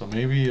area. So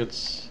maybe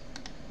it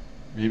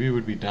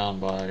would be down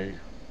by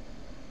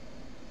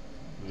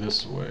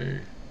this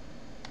way.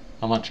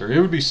 I'm not sure. It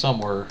would be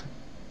somewhere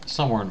in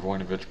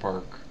Voinovich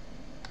Park.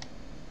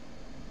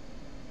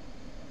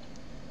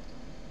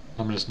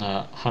 I'm just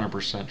not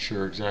 100%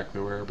 sure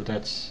exactly where, but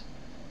that's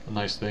a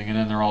nice thing. And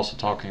then they're also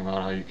talking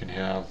about how you can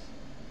have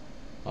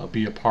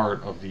be a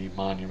part of the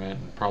monument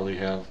and probably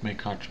make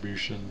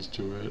contributions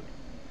to it.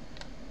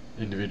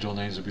 Individual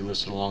names would be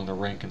listed along the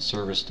rank and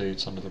service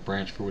dates under the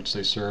branch for which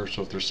they serve.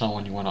 So if there's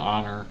someone you want to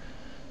honor,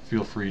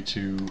 feel free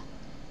to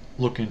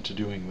look into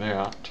doing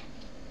that.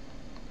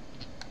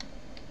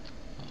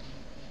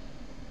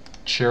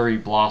 Cherry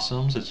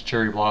blossoms. It's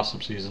cherry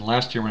blossom season.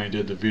 Last year when I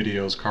did the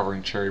videos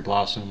covering cherry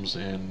blossoms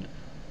in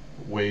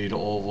Wade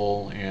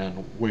Oval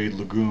and Wade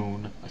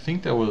Lagoon, I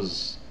think that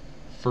was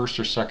first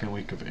or second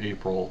week of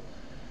April.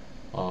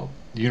 The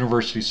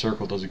University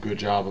Circle does a good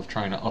job of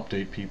trying to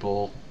update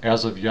people.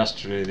 As of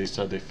yesterday, they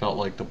said they felt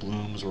like the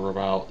blooms were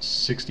about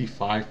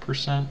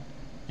 65%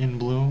 in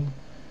bloom.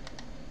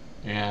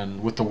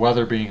 And with the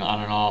weather being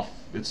on and off,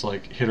 it's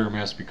like hit or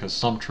miss, because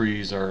some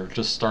trees are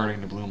just starting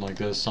to bloom like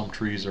this, some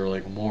trees are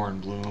like more in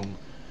bloom.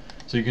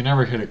 So you can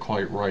never hit it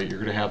quite right. You're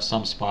going to have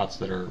some spots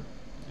that are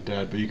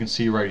dead, but you can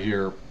see right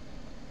here,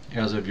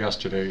 as of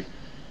yesterday,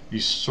 you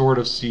sort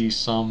of see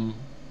some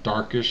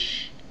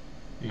darkish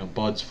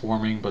buds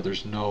forming, but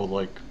there's no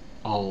like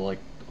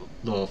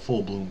the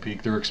full bloom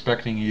peak. They're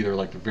expecting either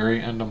like the very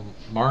end of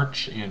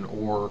March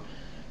or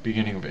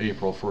beginning of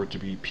April for it to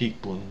be peak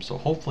bloom. So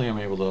hopefully I'm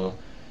able to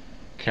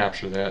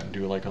capture that and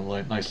do like a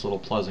nice little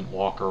pleasant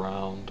walk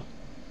around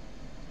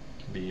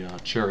the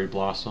cherry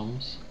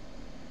blossoms.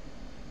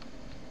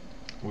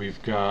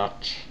 We've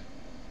got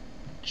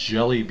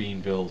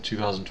Jellybeanville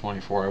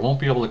 2024. I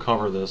won't be able to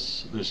cover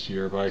this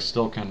year, but I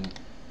still can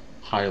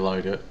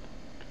highlight it.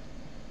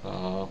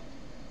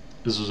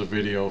 This is a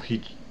video.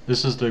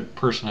 This is the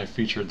person I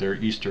featured their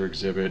Easter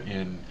exhibit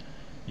in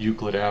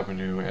Euclid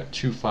Avenue at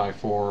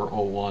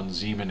 25401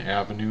 Zeeman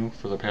Avenue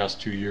for the past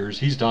 2 years.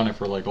 He's done it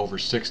for like over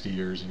 60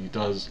 years, and he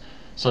does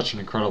such an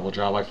incredible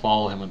job. I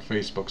follow him on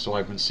Facebook, so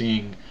I've been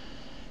seeing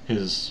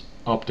his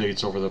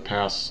updates over the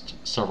past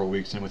several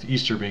weeks. And with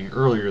Easter being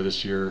earlier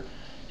this year,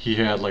 he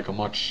had like a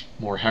much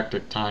more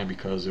hectic time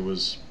because it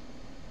was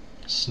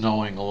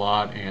snowing a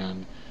lot,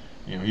 and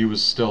he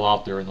was still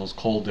out there in those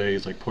cold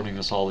days like putting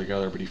this all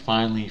together. But he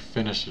finally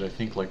finished it, I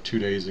think like 2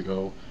 days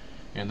ago,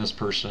 and this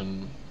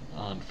person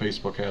on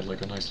Facebook had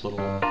like a nice little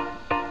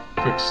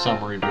quick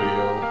summary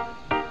video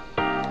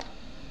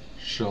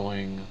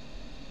showing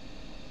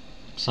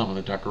some of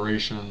the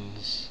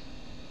decorations.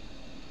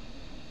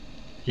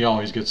 He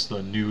always gets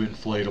the new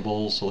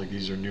inflatables, so like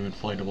these are new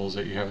inflatables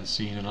that you haven't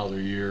seen in other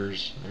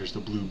years. There's the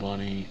Blue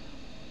Bunny.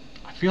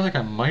 I feel like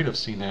I might have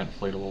seen that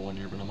inflatable one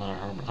year, but I'm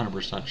not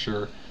 100%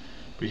 sure.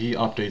 But he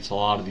updates a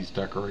lot of these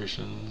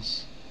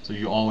decorations, so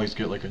you always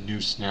get like a new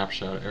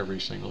snapshot every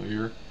single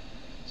year.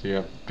 So you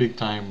have big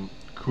time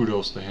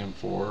kudos to him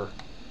for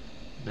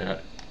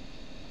that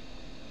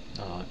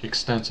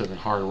extensive and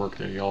hard work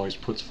that he always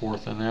puts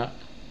forth in that.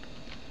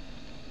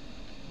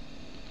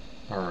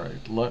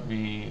 Alright, let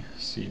me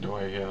see, do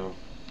I have...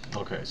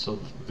 Okay, so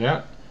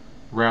that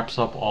wraps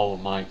up all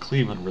of my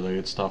Cleveland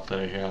related stuff that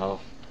I have.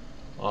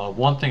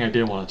 One thing I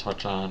did want to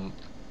touch on,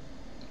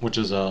 which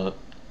is a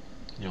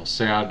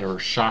sad or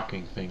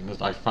shocking thing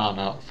that I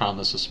found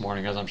this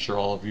morning, as I'm sure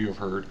all of you have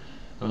heard.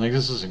 I think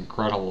this is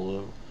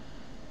incredible to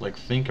like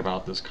think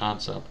about this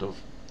concept of,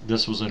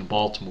 this was in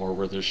Baltimore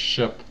where this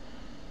ship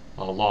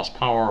lost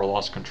power or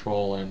lost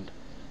control, and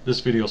this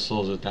video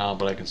slows it down,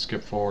 but I can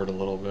skip forward a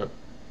little bit.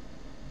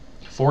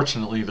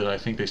 Fortunately, that I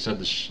think they said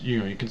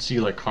you can see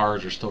like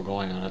cars are still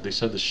going on it. They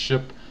said the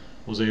ship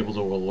was able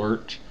to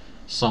alert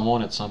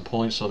someone at some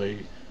point, so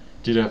they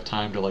did have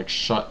time to like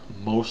shut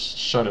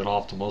it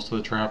off to most of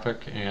the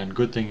traffic. And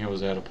good thing it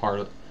was at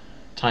a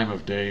time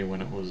of day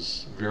when it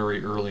was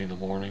very early in the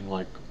morning,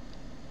 like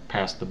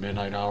past the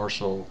midnight hour,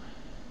 so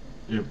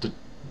the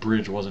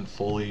bridge wasn't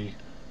fully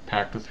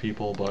packed with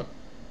people. But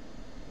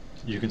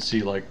you can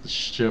see like the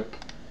ship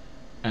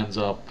ends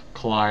up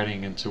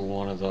colliding into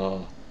one of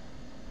the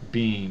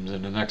beams,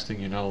 and the next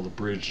thing you know, the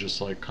bridge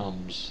just like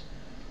comes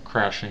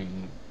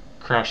crashing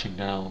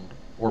down,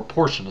 or a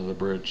portion of the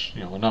bridge,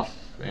 enough.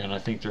 And I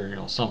think there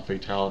are some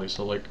fatalities.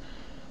 So like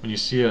when you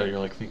see it, you're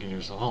like thinking to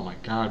yourself, oh my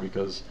god,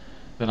 because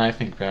then I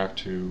think back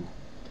to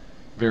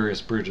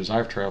various bridges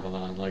I've traveled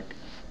on. Like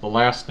the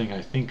last thing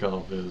I think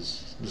of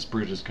is this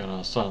bridge is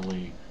gonna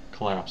suddenly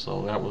collapse.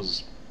 So that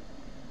was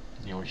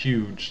a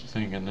huge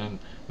thing. And then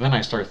I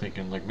start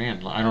thinking like,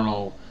 man, I don't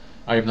know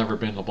I have never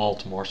been to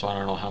Baltimore, so I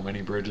don't know how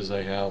many bridges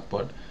they have,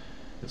 but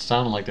it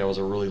sounded like that was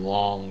a really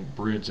long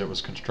bridge that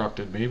was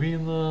constructed maybe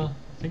in the,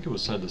 I think it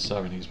was said the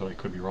 70s, but I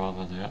could be wrong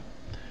on that.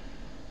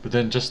 But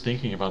then just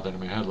thinking about that in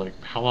my head,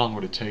 like how long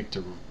would it take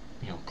to,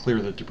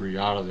 clear the debris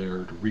out of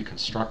there, to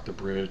reconstruct the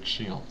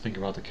bridge, think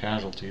about the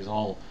casualties,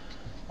 all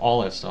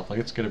that stuff. Like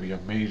it's going to be a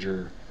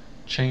major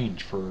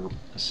change for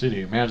a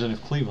city. Imagine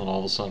if Cleveland all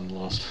of a sudden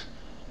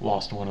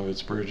lost one of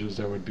its bridges.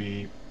 That would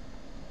be,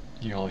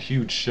 a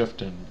huge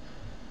shift in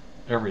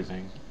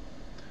everything.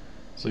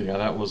 So yeah,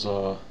 that was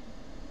a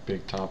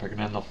big topic. And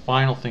then the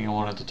final thing I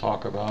wanted to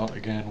talk about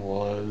again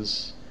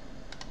was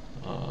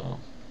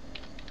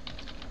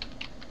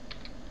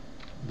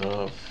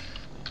the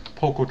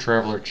Poco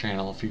Traveler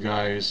channel. If you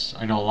guys,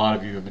 I know a lot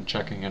of you have been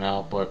checking it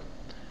out, but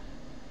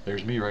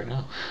there's me right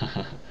now.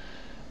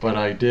 But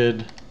I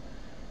did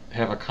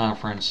have a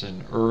conference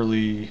in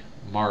early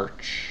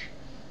March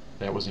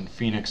that was in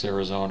Phoenix,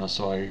 Arizona,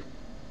 so I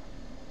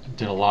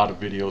did a lot of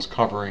videos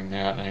covering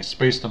that, and I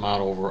spaced them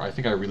out over, I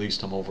think I released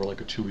them over like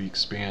a 2-week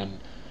span,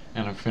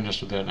 and I'm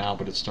finished with that now.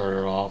 But it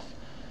started off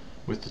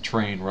with the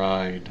train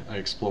ride. I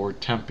explored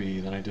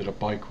Tempe, then I did a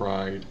bike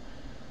ride,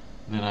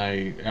 then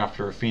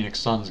after a Phoenix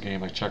Suns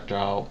game, I checked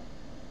out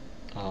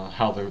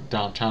how the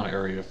downtown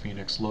area of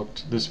Phoenix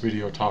looked. This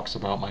video talks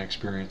about my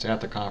experience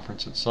at the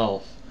conference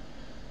itself.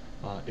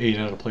 Ate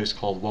at a place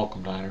called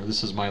Welcome Diner.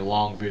 This is my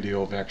long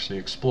video of actually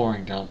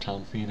exploring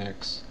downtown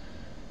Phoenix.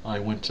 I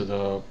went to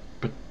the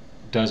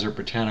Desert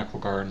Botanical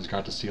Gardens,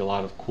 got to see a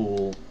lot of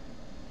cool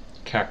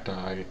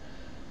cacti.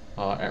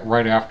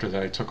 Right after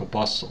that, I took a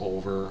bus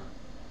over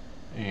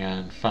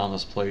and found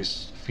this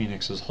place,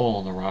 Phoenix's Hole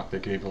in the Rock,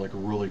 that gave like a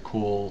really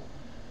cool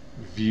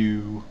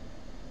view.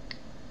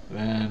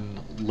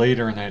 Then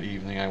later in that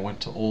evening, I went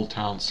to Old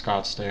Town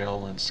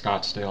Scottsdale and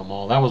Scottsdale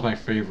Mall. That was my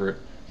favorite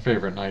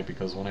night,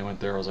 because when I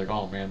went there I was like,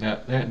 oh man,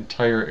 that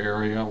entire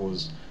area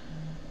was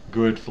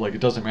good for, like,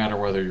 it doesn't matter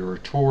whether you're a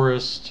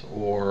tourist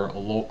or a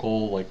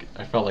local, like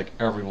I felt like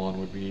everyone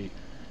would be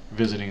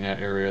visiting that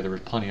area. There were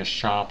plenty of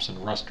shops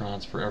and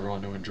restaurants for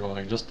everyone to enjoy,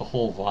 and just the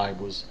whole vibe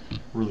was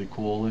really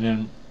cool. And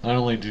then not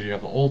only did you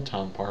have the Old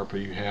Town part, but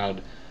you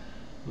had,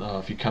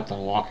 if you kept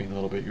on walking a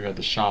little bit, you had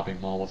the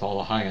shopping mall with all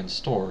the high-end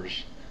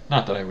stores.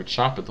 Not that I would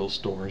shop at those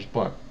stores,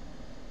 but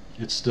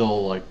it's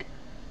still like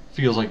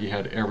feels like you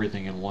had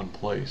everything in one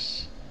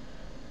place.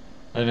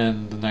 And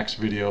then the next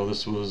video,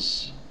 this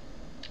was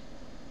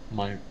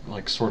my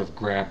like sort of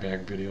grab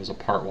bag videos, a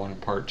part 1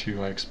 and part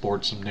 2. I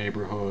explored some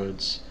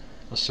neighborhoods,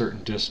 a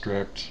certain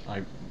district.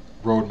 I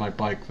rode my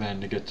bike then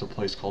to get to a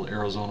place called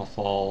Arizona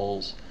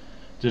Falls,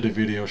 did a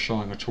video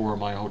showing a tour of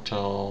my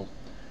hotel,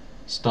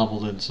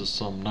 stumbled into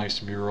some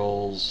nice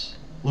murals,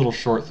 little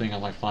short thing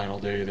on my final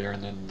day there,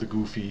 and then the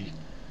goofy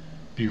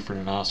Buford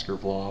and Oscar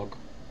vlog.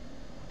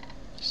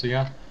 So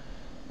yeah,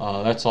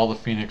 that's all the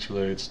Phoenix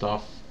related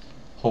stuff.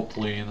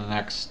 Hopefully in the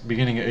next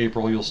beginning of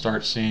April you'll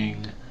start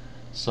seeing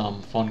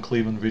some fun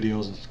Cleveland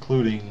videos,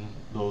 including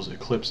those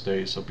eclipse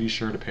days, so be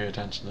sure to pay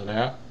attention to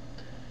that.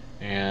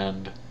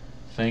 And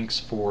thanks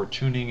for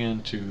tuning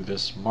in to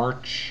this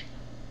March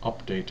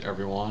update,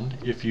 everyone.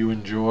 If you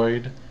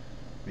enjoyed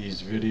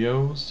these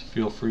videos,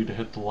 feel free to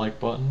hit the like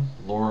button.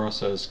 Laura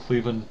says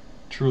Cleveland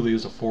truly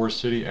is a forest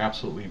city,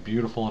 absolutely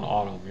beautiful in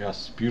autumn.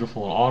 Yes,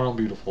 beautiful in autumn,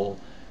 beautiful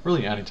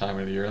really any time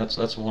of the year.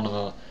 That's one of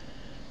the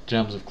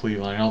gems of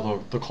Cleveland. I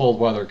know the cold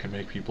weather can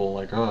make people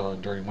like, oh,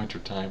 during winter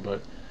time,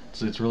 but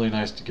it's really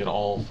nice to get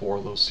all 4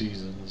 of those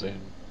seasons and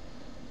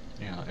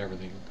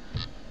everything.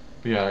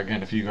 But yeah,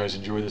 again, if you guys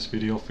enjoy this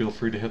video, feel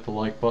free to hit the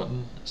like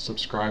button,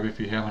 subscribe if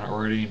you haven't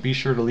already, and be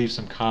sure to leave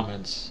some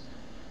comments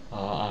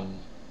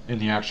in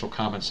the actual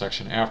comment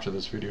section after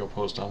this video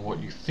post on what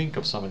you think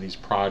of some of these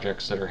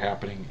projects that are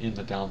happening in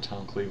the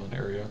downtown Cleveland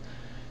area.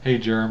 Hey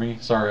Jeremy,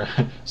 sorry,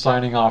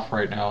 signing off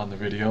right now in the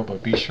video,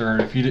 but be sure,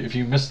 if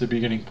you missed the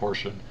beginning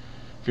portion,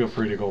 feel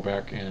free to go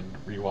back and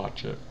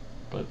rewatch it.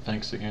 But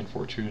thanks again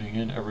for tuning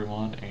in,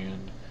 everyone,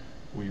 and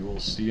we will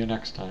see you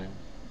next time.